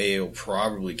Leeson, and they'll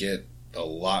probably get a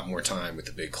lot more time with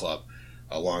the big club,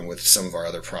 along with some of our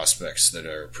other prospects that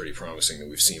are pretty promising that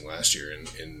we've seen last year in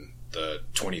the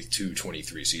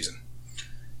 22-23 season.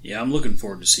 Yeah, I'm looking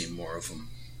forward to seeing more of them.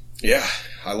 Yeah,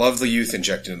 I love the youth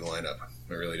injected in the lineup.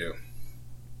 I really do.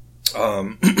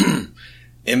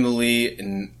 Emily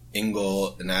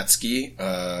Ingolnatsky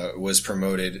was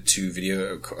promoted to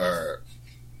video...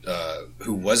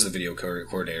 who was the video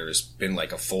coordinator, has been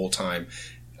like a full-time,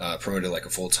 promoted like a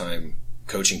full-time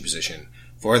coaching position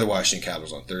for the Washington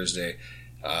Capitals on Thursday.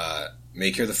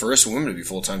 Make her the first woman to be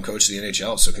full-time coach of the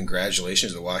NHL. So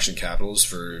congratulations to the Washington Capitals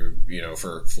for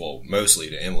mostly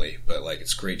to Emily, but like,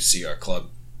 it's great to see our club,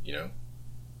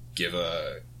 give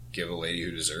a lady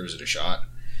who deserves it a shot.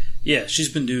 Yeah, she's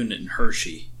been doing it in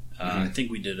Hershey. I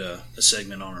think we did a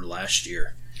segment on her last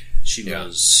year.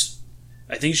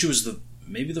 I think she was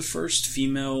maybe the first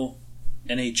female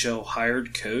NHL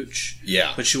hired coach.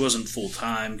 Yeah. But she wasn't full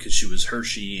time because she was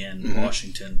Hershey and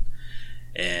Washington.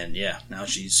 And yeah, now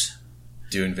she's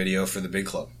doing video for the big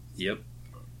club. Yep.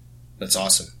 That's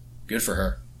awesome. Good for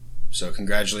her. So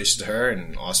congratulations to her,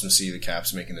 and awesome to see the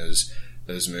Caps making those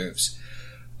moves.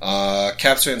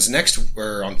 Caps fans,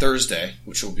 on Thursday,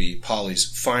 which will be Polly's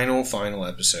final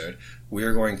episode,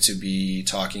 we're going to be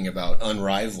talking about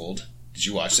Unrivaled. Did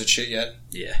you watch that shit yet?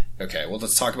 Yeah. Okay, well,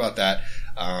 let's talk about that.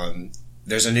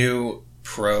 There's a new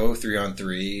pro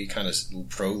 3-on-3 kind of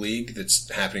pro league that's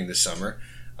happening this summer.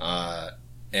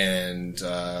 And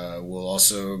we'll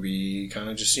also be kind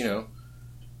of just,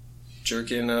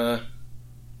 jerking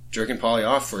Polly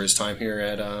off for his time here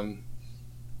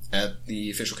at the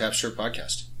official Caps Chirp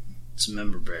podcast. Some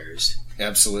member bearers.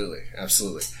 Absolutely.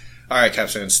 All right,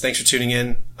 Caps fans, thanks for tuning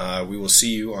in. We will see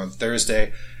you on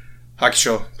Thursday. Hockey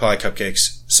Show, Polly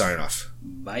Cupcakes, signing off.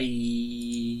 Bye.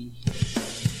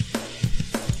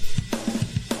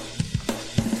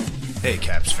 Hey,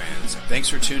 Caps fans. Thanks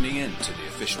for tuning in to the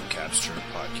official Caps Chirp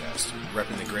podcast,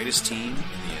 repping the greatest team in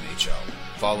the NHL.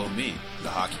 Follow me, the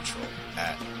Hockey Troll,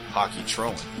 at Hockey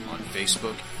Trolling on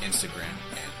Facebook, Instagram,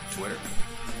 and Twitter.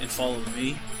 And follow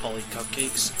me, Polly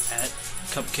Cupcakes, at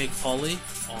Cupcake Polly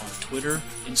on Twitter,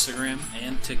 Instagram,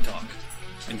 and TikTok.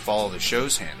 And follow the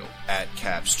show's handle, at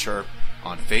Caps Chirp,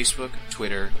 on Facebook,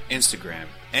 Twitter, Instagram,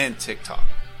 and TikTok.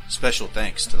 Special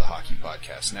thanks to the Hockey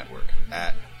Podcast Network,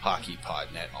 at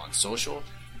HockeyPodNet on social,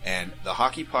 and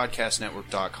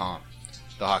thehockeypodcastnetwork.com.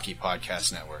 The Hockey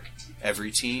Podcast Network.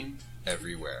 Every team,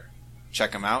 everywhere.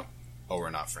 Check them out, or we're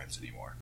not friends anymore.